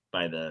by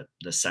the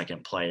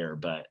second player,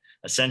 but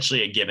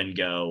essentially a give and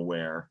go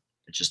where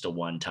it's just a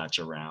one touch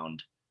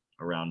around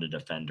a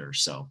defender.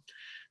 So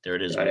there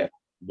it is.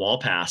 Wall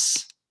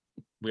pass.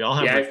 We all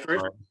have. Yeah,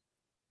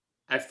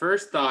 I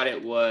first thought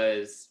it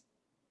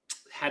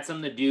had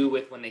something to do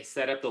with when they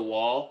set up the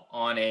wall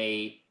on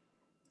a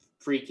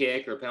free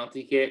kick or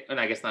penalty kick. And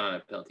I guess not on a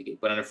penalty kick,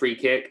 but on a free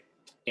kick.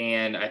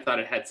 And I thought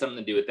it had something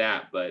to do with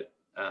that, but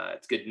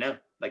it's good to know,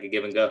 like a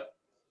give and go.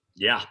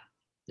 Yeah.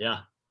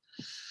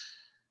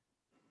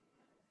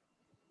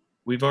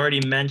 We've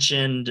already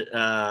mentioned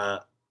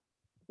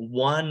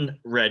one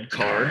red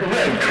card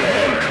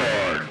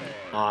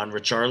on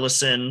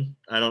Richarlison.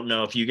 I don't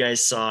know if you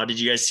guys saw. Did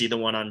you guys see the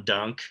one on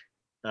Dunk?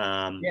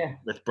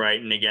 With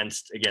Brighton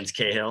against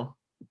Cahill?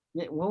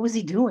 Yeah, what was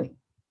he doing?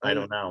 I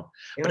don't know.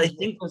 But I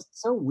think it was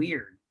so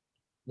weird.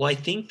 Well, I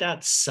think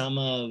that's some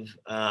of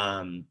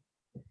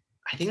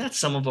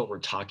what we're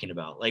talking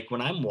about. Like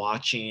when I'm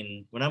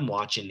watching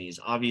these,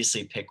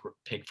 obviously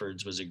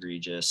Pickford's was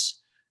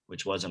egregious,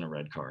 which wasn't a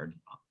red card,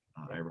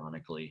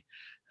 ironically.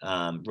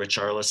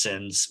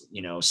 Richarlison's,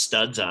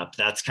 studs up.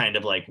 That's kind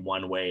of like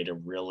one way to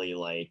really,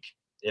 like,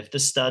 if the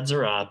studs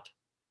are up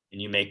and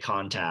you make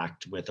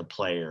contact with a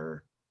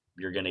player,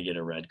 you're going to get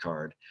a red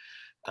card.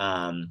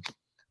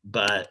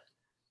 But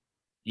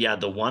yeah,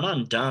 the one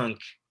on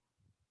Dunk,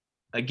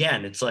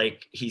 again, it's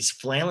like he's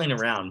flailing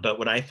around. But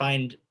what I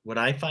find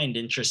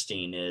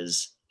interesting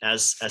is,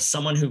 as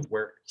someone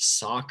where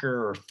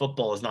soccer or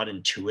football is not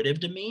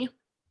intuitive to me,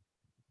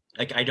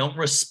 like I don't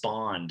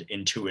respond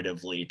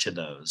intuitively to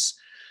those.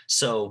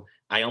 So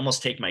I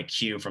almost take my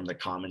cue from the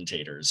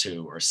commentators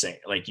who are saying,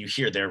 like, you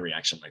hear their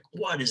reaction, like,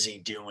 what is he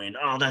doing?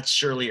 Oh, that's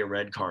surely a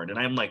red card. And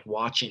I'm like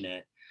watching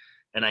it,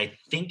 and I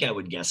think I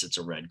would guess it's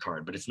a red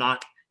card, but it's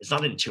not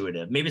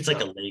intuitive. Maybe it's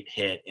like a late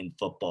hit in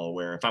football,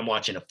 where if I'm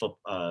watching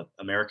a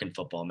American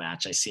football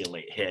match, I see a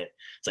late hit,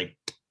 it's like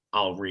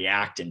I'll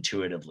react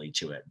intuitively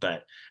to it.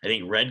 But I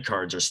think red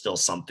cards are still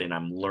something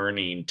I'm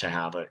learning to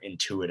have an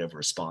intuitive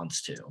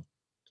response to.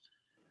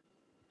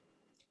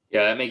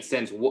 Yeah, that makes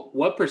sense.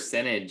 What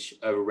percentage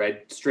of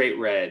straight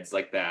reds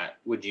like that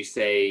would you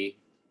say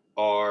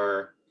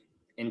are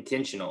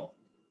intentional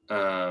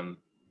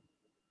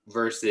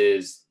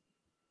versus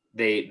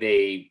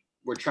they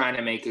were trying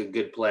to make a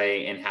good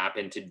play and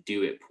happen to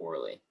do it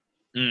poorly?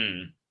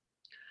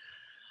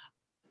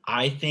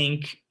 I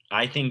think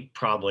I think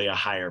probably a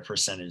higher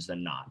percentage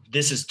than not.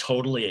 This is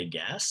totally a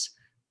guess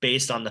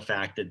based on the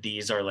fact that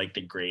these are like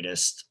the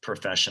greatest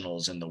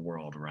professionals in the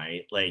world,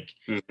 right? Like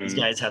these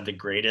guys have the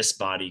greatest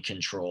body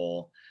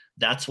control.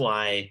 That's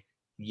why,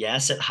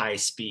 yes, at high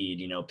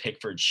speed,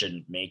 Pickford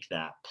shouldn't make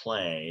that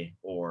play,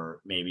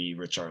 or maybe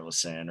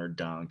Richarlison or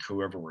Dunk,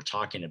 whoever we're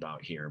talking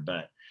about here.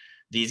 But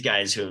these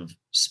guys who have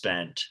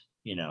spent,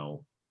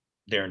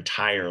 their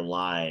entire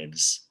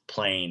lives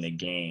playing the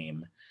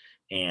game,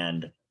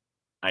 and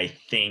I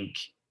think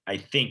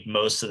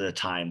most of the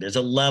time there's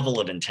a level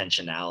of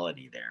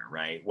intentionality there,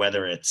 right?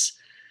 Whether it's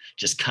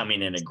just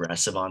coming in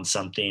aggressive on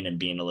something and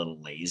being a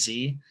little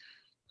lazy.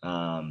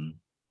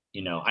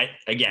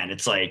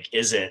 It's like,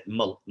 is it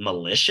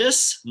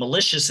malicious?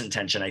 Malicious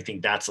intention, I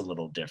think that's a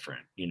little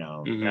different.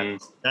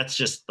 That's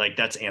just like,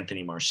 that's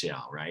Anthony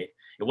Martial, right?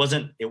 It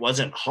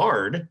wasn't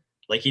hard.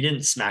 Like, he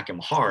didn't smack him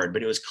hard,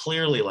 but it was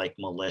clearly like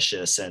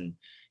malicious, and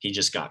he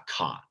just got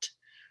caught.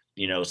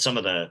 Some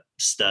of the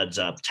studs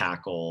up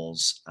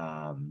tackles,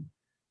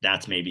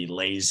 that's maybe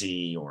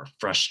lazy or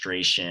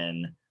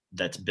frustration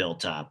that's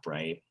built up,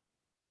 right?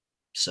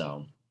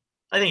 So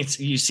I think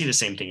you see the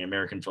same thing in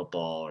American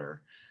football,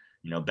 or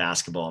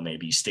basketball.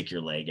 Maybe you stick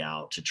your leg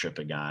out to trip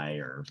a guy,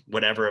 or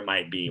whatever it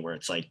might be, where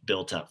it's like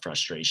built up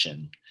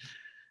frustration.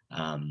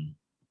 But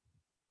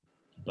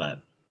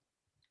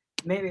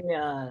maybe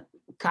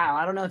Kyle,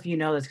 I don't know if you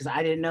know this, because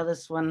I didn't know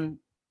this when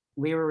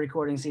we were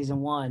recording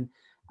season 1.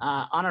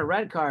 On a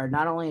red card,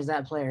 not only is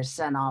that player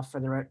sent off for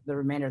the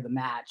remainder of the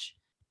match,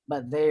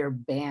 but they are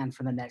banned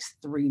for the next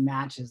 3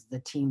 matches the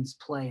teams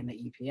play in the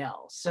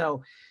EPL.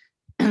 So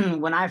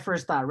when I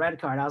first thought red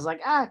card, I was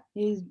like,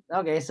 he's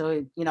okay.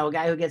 So, a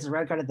guy who gets a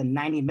red card at the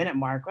 90-minute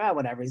mark, well,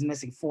 whatever, he's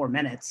missing 4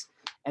 minutes.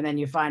 And then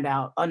you find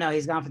out, oh no,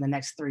 he's gone for the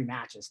next 3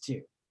 matches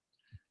too.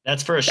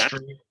 That's for a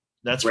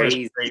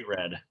straight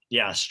red.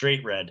 Yeah,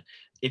 straight red.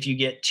 If you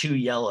get 2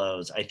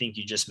 yellows, I think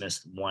you just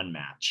missed 1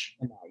 match.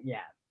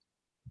 Yeah.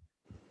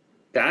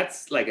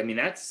 That's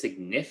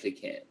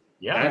significant.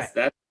 Yeah.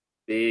 That's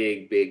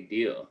a big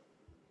deal.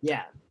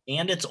 Yeah.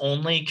 And it's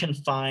only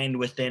confined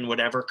within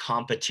whatever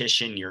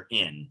competition you're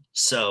in.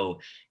 So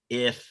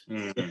if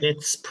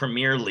it's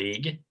Premier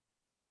League,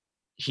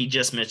 he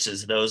just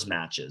misses those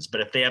matches.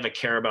 But if they have a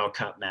Carabao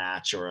Cup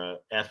match or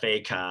a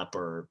FA Cup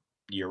or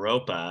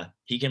Europa,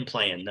 he can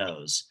play in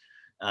those.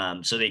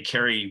 So they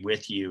carry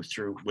with you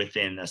through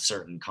within a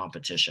certain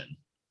competition.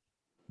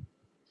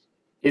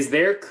 Is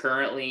there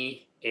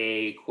currently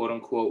a quote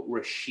unquote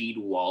Rasheed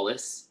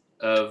Wallace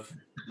of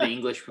the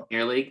English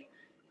Premier League?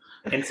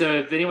 And so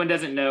if anyone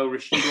doesn't know,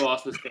 Rasheed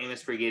Wallace was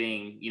famous for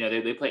getting,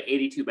 they play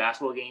 82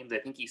 basketball games. I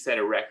think he set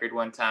a record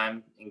one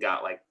time and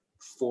got like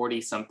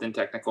 40 something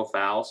technical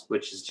fouls,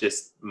 which is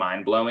just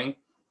mind blowing.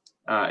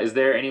 Is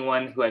there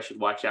anyone who I should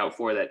watch out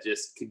for that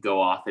just could go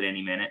off at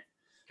any minute?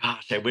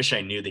 Gosh, I wish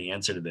I knew the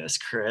answer to this.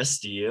 Chris,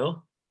 do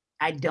you?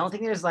 I don't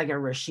think there's like a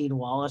Rasheed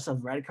Wallace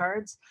of red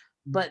cards,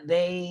 but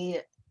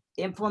they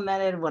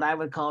implemented what I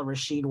would call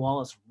Rasheed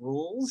Wallace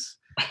rules.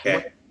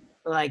 Okay.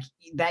 Like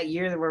that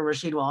year where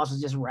Rasheed Wallace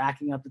was just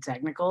racking up the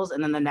technicals,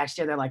 and then the next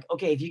year they're like,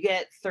 okay, if you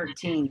get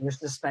 13, you're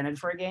suspended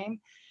for a game.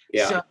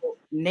 Yeah. So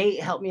Nate,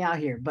 help me out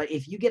here. But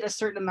if you get a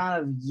certain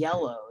amount of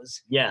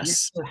yellows,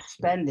 yes, you're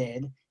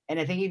suspended. And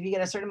I think if you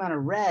get a certain amount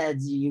of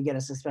reds, you get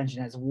a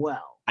suspension as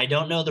well. I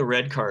don't know the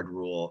red card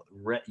rule.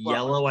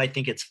 Yellow, I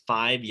think it's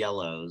 5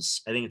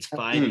 yellows. I think it's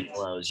 5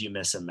 yellows. You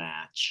miss a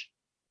match.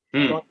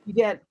 Well,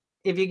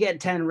 if you get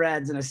 10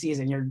 reds in a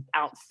season, you're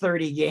out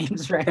 30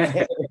 games right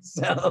there.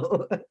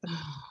 So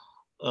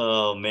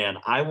oh man,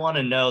 I want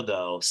to know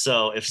though.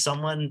 So if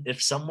someone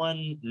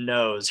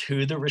knows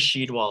who the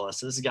Rasheed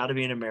Wallace, this has got to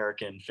be an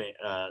American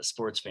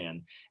sports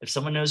fan. If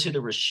someone knows who the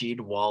Rasheed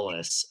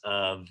Wallace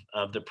of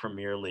the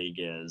Premier League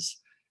is,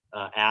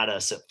 add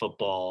us at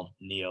Football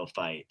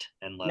Neophyte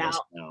and let us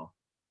know.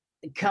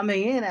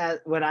 Coming in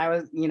when I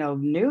was,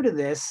 new to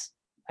this,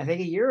 I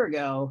think a year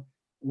ago,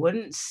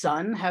 wouldn't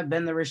Son have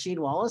been the Rasheed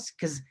Wallace?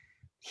 Because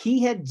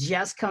he had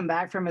just come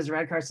back from his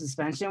red card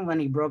suspension when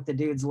he broke the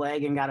dude's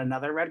leg and got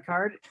another red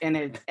card, and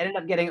it ended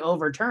up getting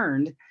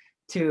overturned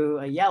to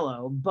a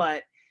yellow.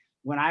 But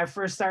when I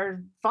first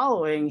started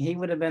following, he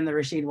would have been the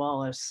Rasheed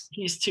Wallace.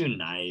 He's too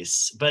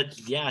nice. But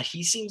yeah,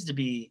 he seems to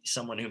be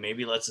someone who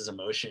maybe lets his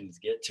emotions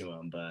get to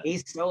him. But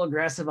he's so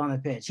aggressive on the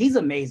pitch. He's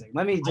amazing.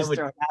 Let me just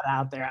throw that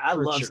out there. I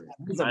love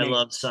Son. I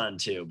love Son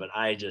too, but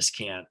I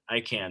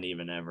can't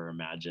even ever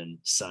imagine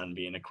Son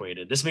being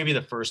equated. This may be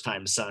the first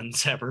time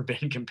Son's ever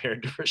been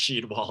compared to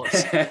Rasheed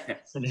Wallace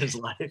in his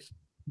life.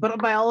 But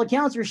by all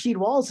accounts, Rasheed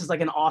Wallace is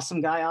like an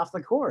awesome guy off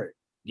the court.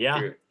 Yeah.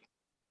 True.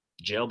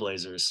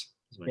 Jailblazers.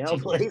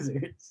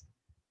 Blazers.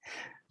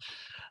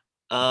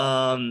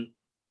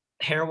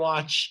 Hair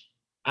Watch.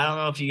 I don't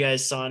know if you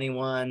guys saw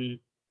anyone.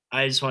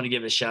 I just want to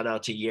give a shout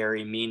out to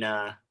Yerry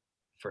Mina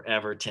for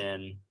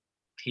Everton.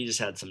 He just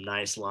had some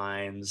nice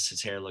lines.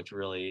 His hair looked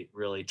really,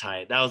 really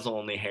tight. That was the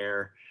only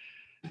hair,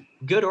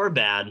 good or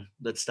bad,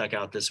 that stuck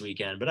out this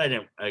weekend. But I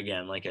didn't,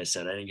 again, like I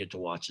said, I didn't get to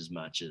watch as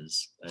much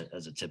as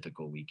a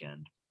typical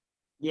weekend.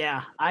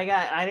 Yeah,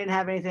 I didn't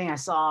have anything. I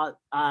saw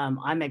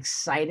I'm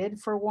excited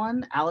for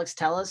one. Alex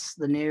Telles,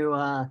 the new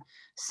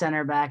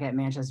center back at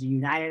Manchester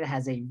United,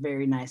 has a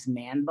very nice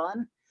man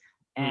bun.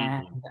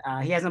 And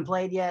he hasn't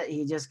played yet.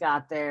 He just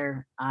got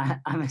there.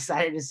 I'm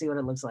excited to see what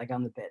it looks like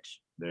on the pitch.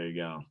 There you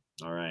go.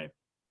 All right.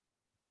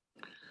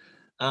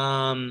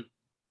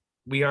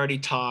 We already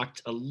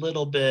talked a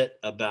little bit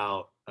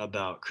about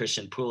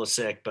Christian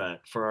Pulisic,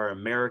 but for our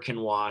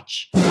American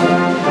watch,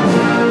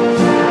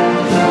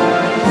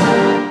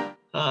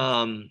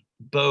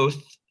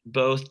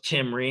 both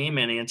Tim Ream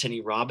and Anthony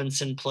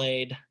Robinson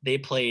played. They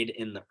played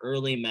in the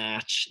early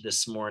match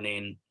this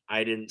morning.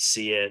 I didn't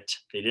see it.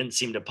 They didn't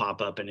seem to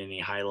pop up in any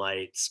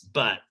highlights,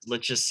 but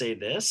let's just say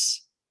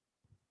this.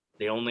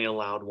 They only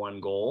allowed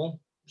one goal.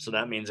 So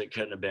that means it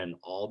couldn't have been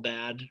all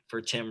bad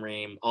for Tim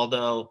Ream.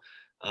 Although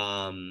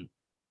the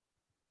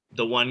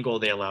one goal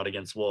they allowed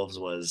against Wolves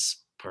was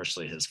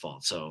partially his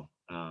fault. So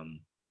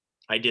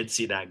I did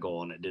see that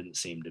goal, and it didn't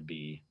seem to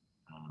be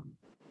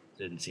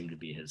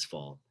his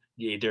fault.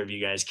 Either of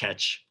you guys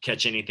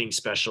catch anything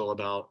special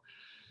about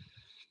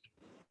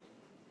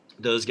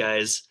those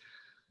guys?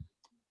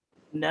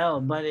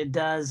 No, but it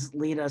does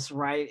lead us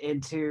right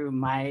into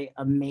my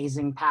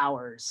amazing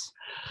powers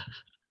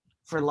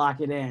for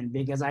Lock It In,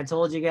 because I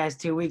told you guys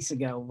 2 weeks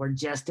ago, we're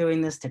just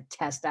doing this to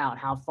test out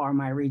how far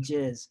my reach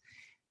is.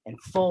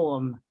 And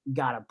Fulham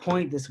got a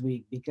point this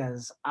week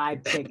because I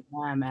picked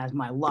them as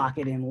my Lock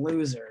It In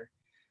loser.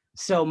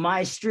 So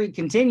my streak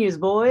continues,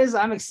 boys.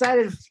 I'm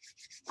excited.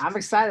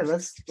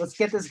 Let's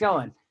get this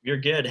going.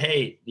 You're good.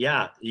 Hey,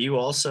 yeah, you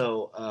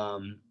also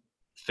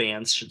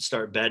fans should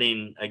start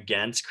betting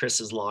against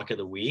Chris's lock of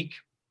the week.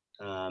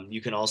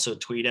 You can also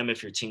tweet him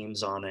if your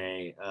team's on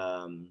a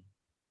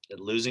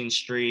losing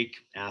streak.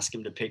 Ask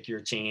him to pick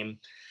your team,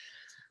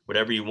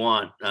 whatever you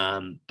want.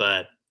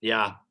 But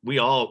yeah, we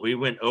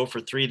went 0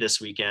 for 3 this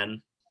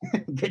weekend.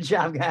 Good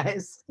job,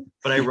 guys.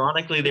 But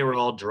ironically, they were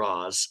all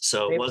draws,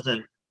 so it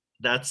wasn't.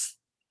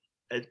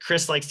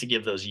 Chris likes to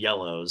give those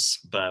yellows,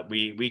 but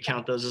we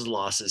count those as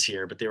losses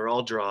here. But they were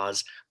all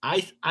draws.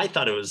 I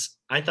thought it was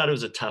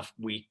a tough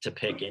week to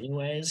pick,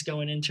 anyways,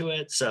 going into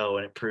it. So,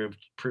 and it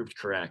proved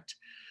correct.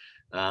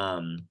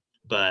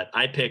 But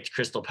I picked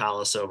Crystal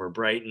Palace over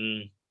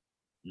Brighton.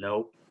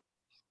 Nope.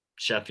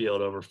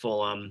 Sheffield over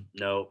Fulham.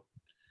 Nope.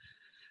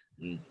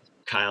 And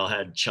Kyle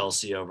had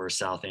Chelsea over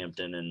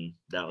Southampton, and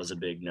that was a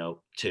big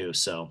nope too.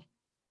 So,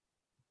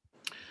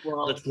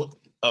 well,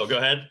 go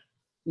ahead.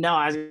 No,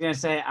 I was gonna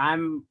say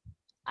I'm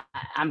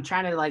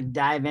trying to like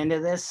dive into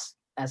this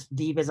as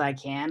deep as I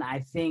can. I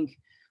think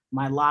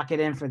my Lock It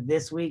In for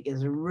this week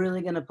is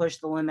really gonna push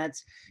the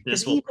limits.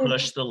 This will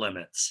push the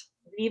limits.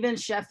 Even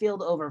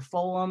Sheffield over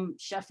Fulham.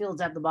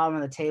 Sheffield's at the bottom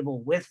of the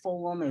table with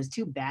Fulham. It was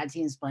two bad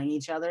teams playing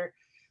each other.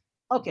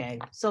 Okay,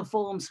 so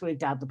Fulham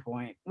squeaked out the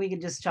point. We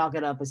could just chalk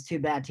it up as two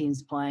bad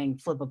teams playing,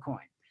 flip a coin.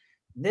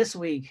 This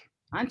week,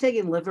 I'm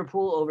taking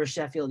Liverpool over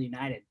Sheffield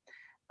United.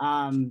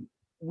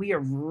 We are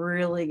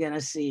really going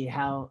to see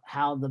how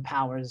the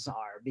powers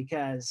are,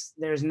 because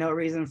there's no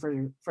reason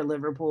for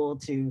Liverpool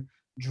to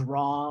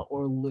draw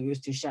or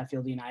lose to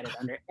Sheffield United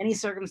under any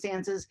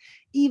circumstances.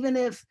 Even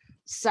if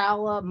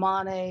Salah,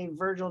 Mane,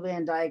 Virgil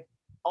van Dijk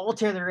all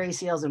tear their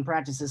ACLs in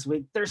practice this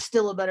week, they're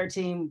still a better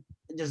team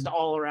just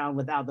all around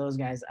without those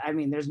guys. I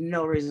mean, there's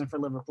no reason for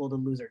Liverpool to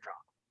lose or draw.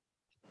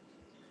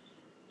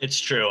 It's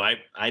true.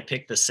 I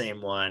picked the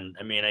same one.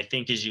 I mean, I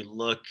think as you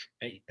look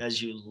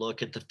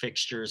at the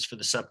fixtures for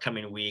this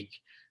upcoming week,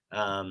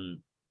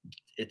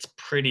 it's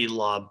pretty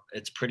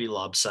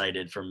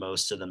lopsided for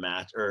most of the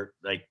match, or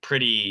like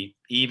pretty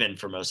even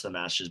for most of the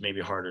matches.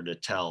 Maybe harder to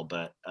tell,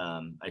 but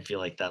I feel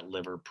like that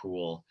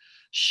Liverpool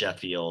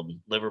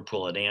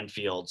at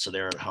Anfield, so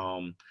they're at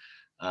home,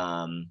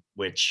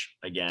 which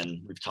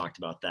again we've talked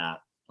about that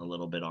a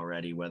little bit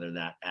already, whether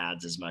that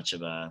adds as much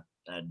of a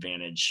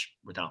advantage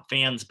without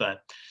fans,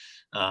 but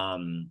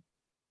I'm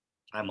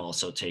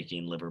also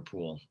taking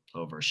Liverpool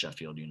over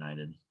Sheffield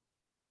United.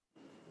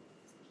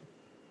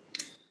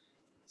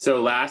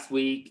 So last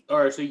week,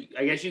 so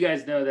I guess you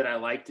guys know that I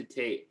like to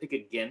pick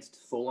against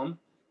Fulham,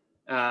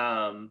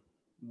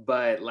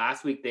 but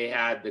last week they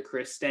had the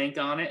Chris stank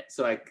on it,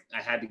 so I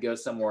had to go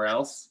somewhere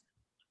else.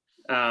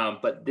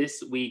 But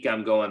this week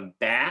I'm going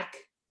back,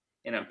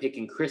 and I'm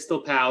picking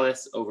Crystal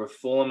Palace over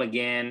Fulham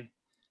again.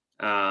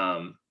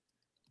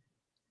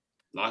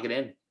 Lock it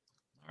in.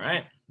 All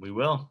right. We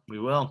will.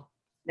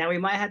 Now we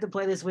might have to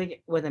play this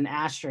week with an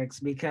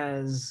asterisk,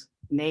 because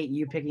Nate,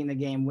 you picking the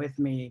game with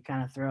me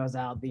kind of throws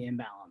out the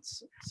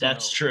imbalance. So.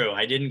 That's true.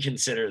 I didn't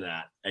consider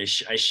that. We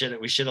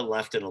should have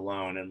left it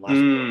alone and left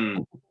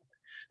it.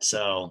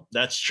 So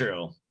that's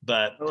true.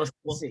 But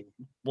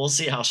we'll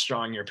see how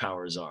strong your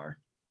powers are.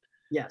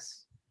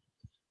 Yes.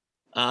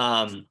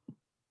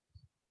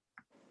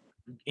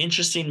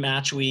 Interesting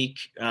match week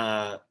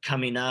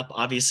coming up.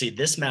 Obviously,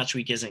 this match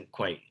week isn't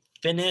quite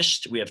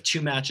finished. We have 2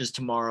 matches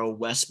tomorrow,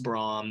 West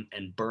Brom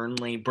and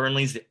Burnley.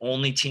 Burnley's the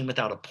only team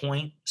without a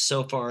point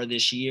so far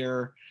this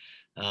year.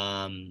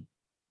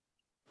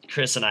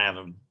 Chris and I have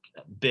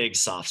big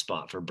soft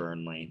spot for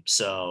Burnley.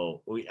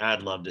 So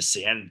I'd love to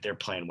see, and they're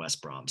playing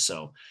West Brom.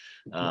 So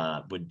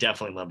would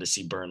definitely love to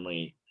see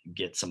Burnley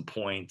get some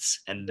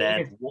points. And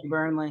then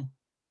Burnley.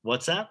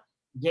 What's that?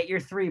 Get your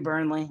 3,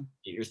 Burnley.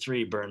 Get your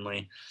 3,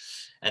 Burnley.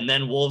 And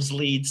then Wolves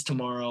Leeds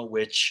tomorrow,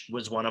 which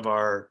was one of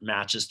our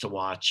matches to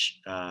watch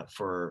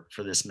for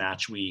this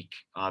match week.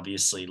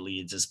 Obviously,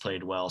 Leeds has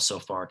played well so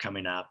far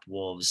coming up.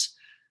 Wolves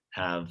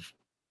have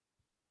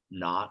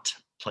not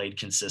played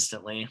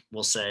consistently.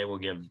 We'll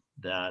give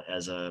that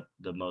as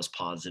the most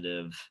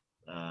positive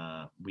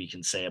we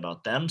can say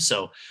about them.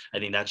 So I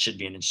think that should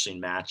be an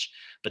interesting match.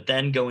 But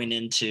then going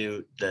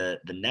into the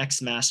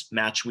next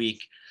match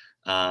week,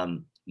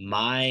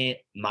 my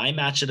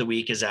match of the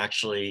week is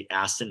actually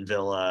Aston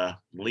Villa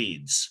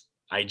Leeds.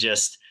 I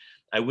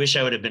wish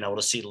I would have been able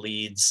to see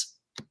Leeds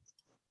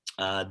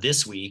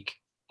this week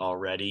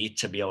already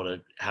to be able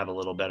to have a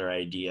little better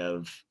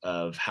idea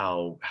of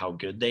how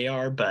good they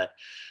are. But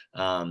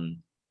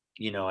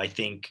I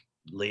think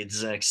Leeds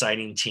is an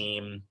exciting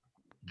team.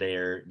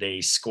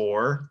 They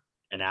score,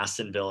 and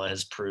Aston Villa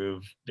has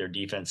proved their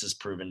defense has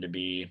proven to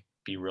be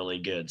really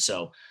good.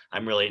 So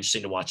I'm really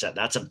interested to watch that.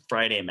 That's a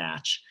Friday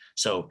match.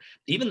 So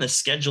even the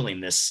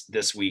scheduling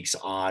this week's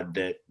odd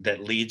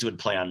that Leeds would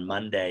play on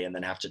Monday and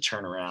then have to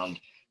turn around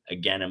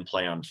again and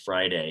play on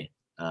Friday.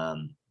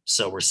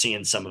 So we're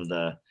seeing some of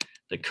the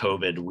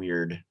COVID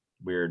weird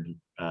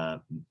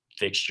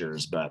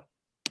fixtures, but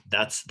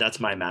that's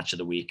my match of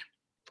the week.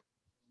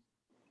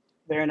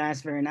 Very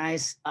nice, very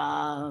nice.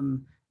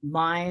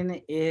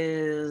 Mine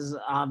is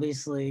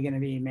obviously going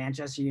to be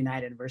Manchester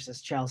United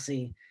versus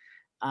Chelsea.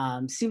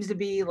 Seems to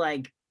be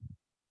like,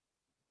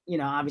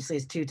 obviously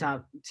it's two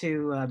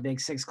big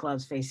 6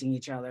 clubs facing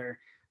each other.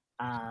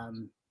 I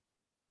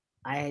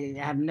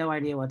have no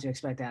idea what to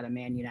expect out of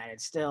Man United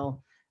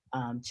still.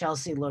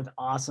 Chelsea looked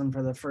awesome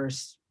for the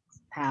first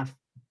half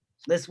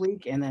this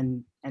week and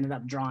then ended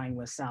up drawing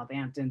with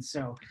Southampton.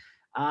 So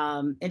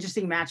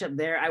interesting matchup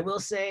there. I will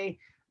say,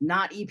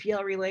 not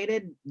EPL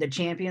related, the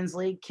Champions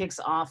League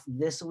kicks off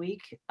this week.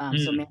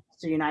 So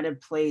Manchester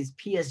United plays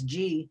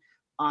PSG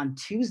on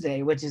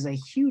Tuesday, which is a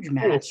huge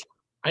match.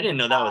 I didn't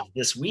know that was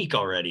this week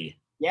already.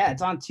 Yeah,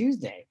 it's on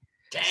Tuesday.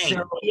 Dang,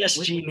 so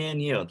PSG Man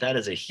U. That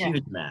is a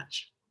huge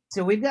match.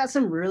 So we've got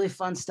some really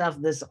fun stuff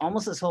this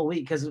whole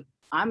week, because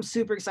I'm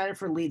super excited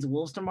for Leeds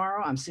Wolves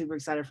tomorrow. I'm super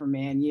excited for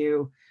Man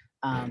U,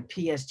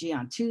 PSG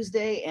on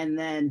Tuesday. And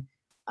then,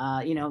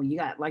 you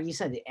got, like you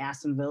said, the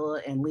Aston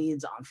Villa and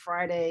Leeds on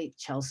Friday,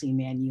 Chelsea,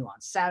 Man U on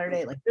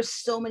Saturday. Like, there's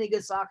so many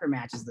good soccer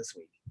matches this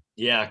week.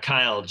 Yeah,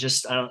 Kyle,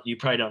 you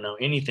probably don't know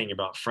anything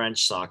about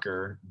French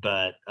soccer,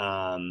 but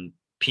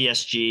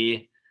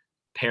PSG,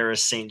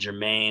 Paris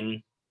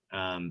Saint-Germain,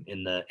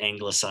 in the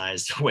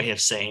anglicized way of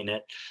saying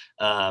it,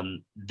 they're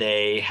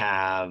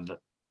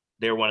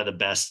one of the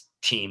best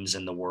teams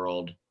in the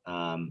world.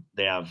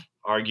 They have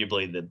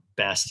arguably the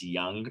best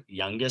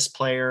youngest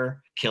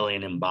player,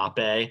 Kylian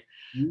Mbappe.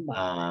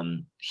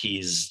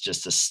 He's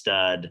just a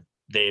stud.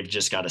 They've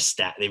got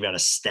a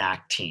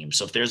stacked team.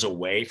 So if there's a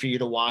way for you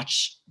to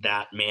watch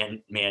that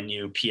Man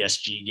U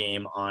PSG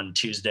game on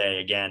Tuesday,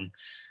 again,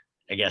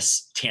 I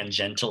guess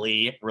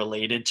tangentially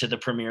related to the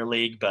Premier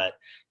League, but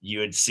you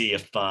would see a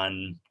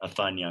fun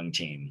young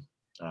team.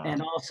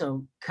 And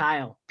also,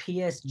 Kyle,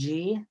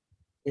 PSG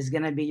is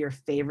going to be your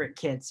favorite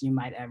kits you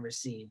might ever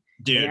see.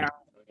 Dude,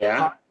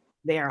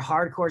 they are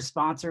hardcore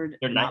sponsored,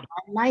 not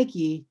by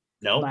Nike,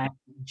 nope, by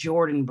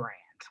Jordan Brand.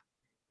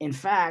 In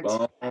fact,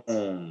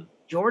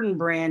 Jordan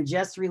Brand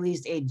just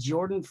released a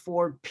Jordan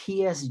 4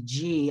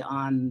 PSG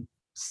on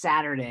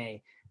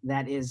Saturday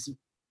that is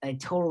a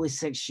totally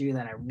sick shoe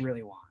that I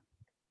really want.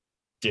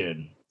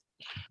 Dude,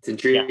 it's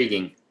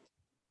intriguing.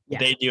 Yeah.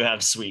 They do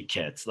have sweet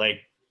kits.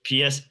 Like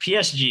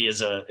PSG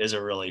is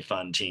a really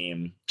fun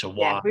team to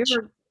watch. Yeah,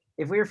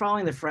 if we were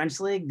following the French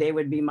league, they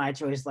would be my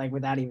choice, like,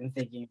 without even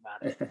thinking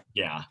about it.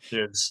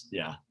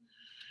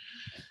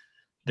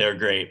 They're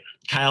great.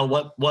 Kyle,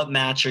 what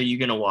match are you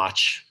gonna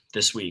watch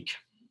this week?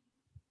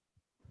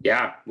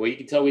 Yeah, well, you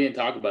can tell we didn't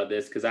talk about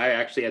this because I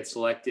actually had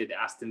selected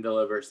Aston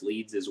Villa versus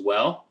Leeds as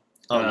well.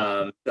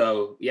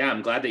 So yeah,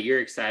 I'm glad that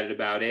you're excited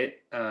about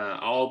it.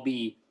 I'll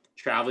be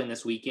traveling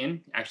this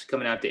weekend, actually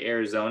coming out to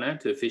Arizona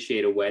to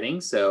officiate a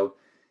wedding. So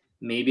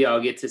maybe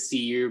I'll get to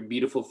see your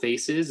beautiful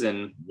faces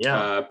and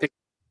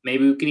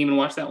maybe we can even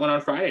watch that one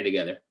on Friday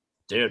together.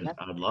 Dude,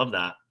 I would love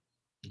that.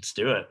 Let's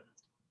do it.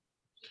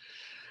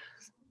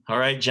 All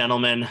right,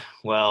 gentlemen.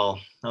 Well,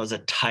 that was a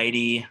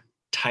tidy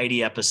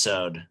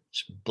episode.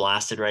 Just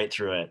blasted right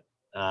through it.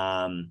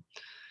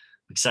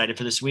 Excited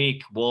for this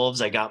week.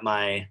 Wolves, I got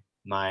my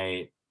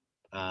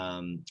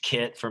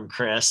kit from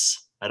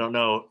Chris. I don't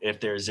know if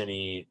there's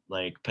any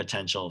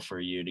potential for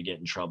you to get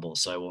in trouble,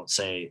 so I won't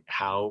say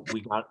how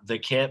we got the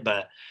kit,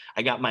 but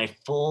I got my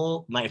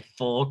full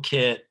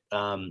kit,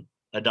 Adama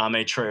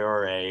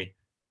Traore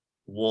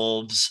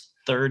Wolves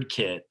 3rd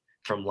kit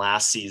from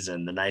last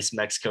season, the nice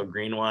Mexico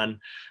green one.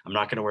 I'm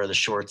not going to wear the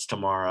shorts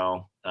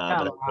tomorrow,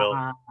 but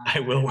I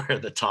will wear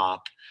the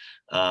top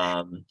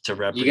to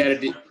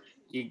represent.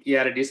 You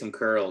got to do some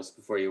curls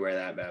before you wear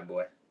that bad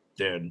boy.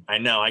 Dude, I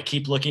know. I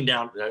keep looking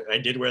down. I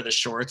did wear the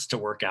shorts to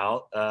work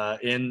out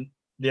in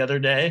the other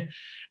day,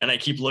 and I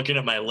keep looking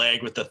at my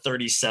leg with the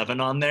 37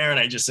 on there, and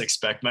I just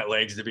expect my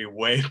legs to be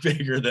way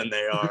bigger than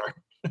they are.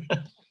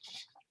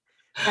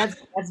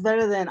 That's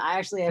better than I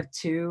actually have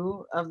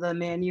 2 of the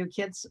Man U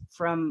kits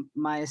from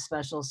my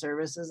special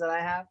services that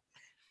I have.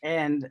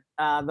 And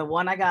the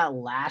one I got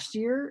last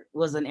year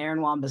was an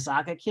Aaron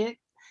Wan-Bissaka kit.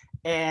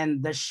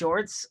 And the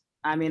shorts,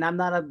 I mean, I'm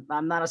not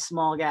a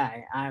small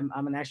guy. I'm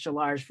an extra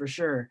large for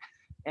sure.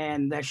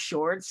 And the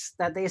shorts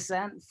that they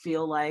sent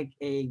feel like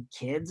a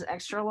kid's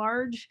extra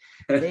large.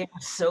 They are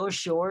so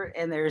short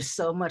and there's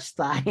so much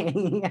thigh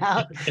hanging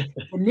out.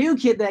 The new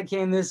kit that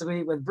came this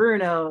week with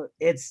Bruno,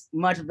 it's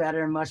much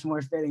better and much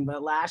more fitting.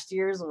 But last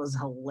year's was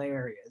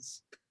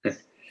hilarious.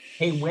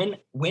 Hey,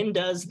 when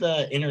does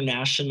the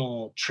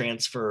international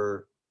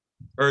transfer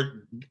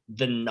or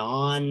the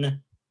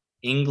non-English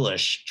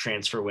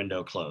transfer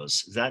window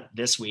close? Is that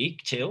this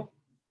week too?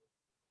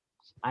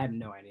 I have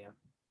no idea.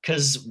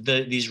 Because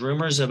these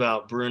rumors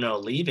about Bruno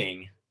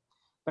leaving.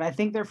 But I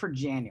think they're for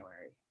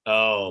January.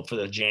 Oh, for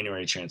the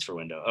January transfer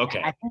window.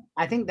 Okay.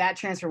 I think that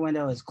transfer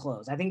window is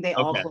closed. I think they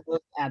all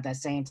closed at the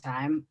same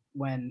time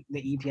when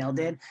the EPL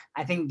did.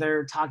 I think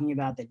they're talking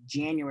about the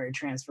January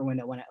transfer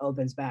window when it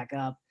opens back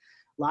up.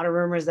 A lot of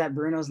rumors that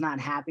Bruno's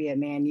not happy at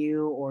Man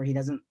U or he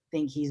doesn't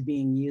think he's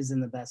being used in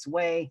the best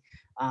way.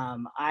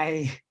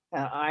 I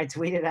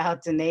tweeted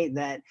out to Nate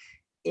that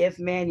if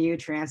Man U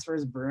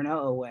transfers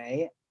Bruno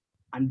away,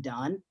 I'm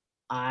done.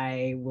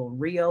 I will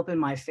reopen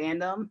my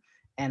fandom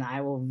and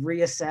I will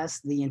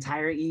reassess the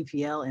entire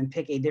EPL and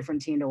pick a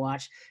different team to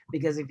watch.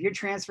 Because if you're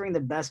transferring the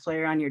best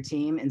player on your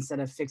team instead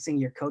of fixing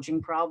your coaching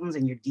problems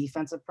and your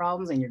defensive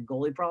problems and your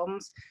goalie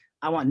problems,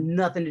 I want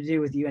nothing to do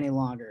with you any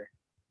longer.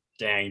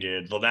 Dang,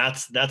 dude. Well,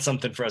 that's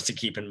something for us to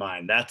keep in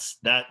mind.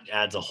 That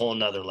adds a whole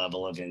nother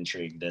level of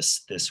intrigue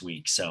this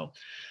week. So,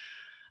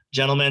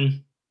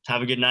 gentlemen,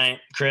 have a good night.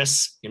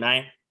 Chris, good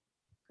night.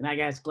 Good night,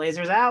 guys.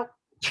 Glazers out.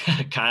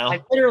 Kyle.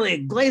 Like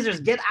literally,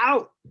 Glazers get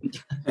out.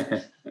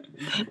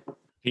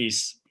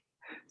 Peace.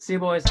 See you,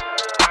 boys.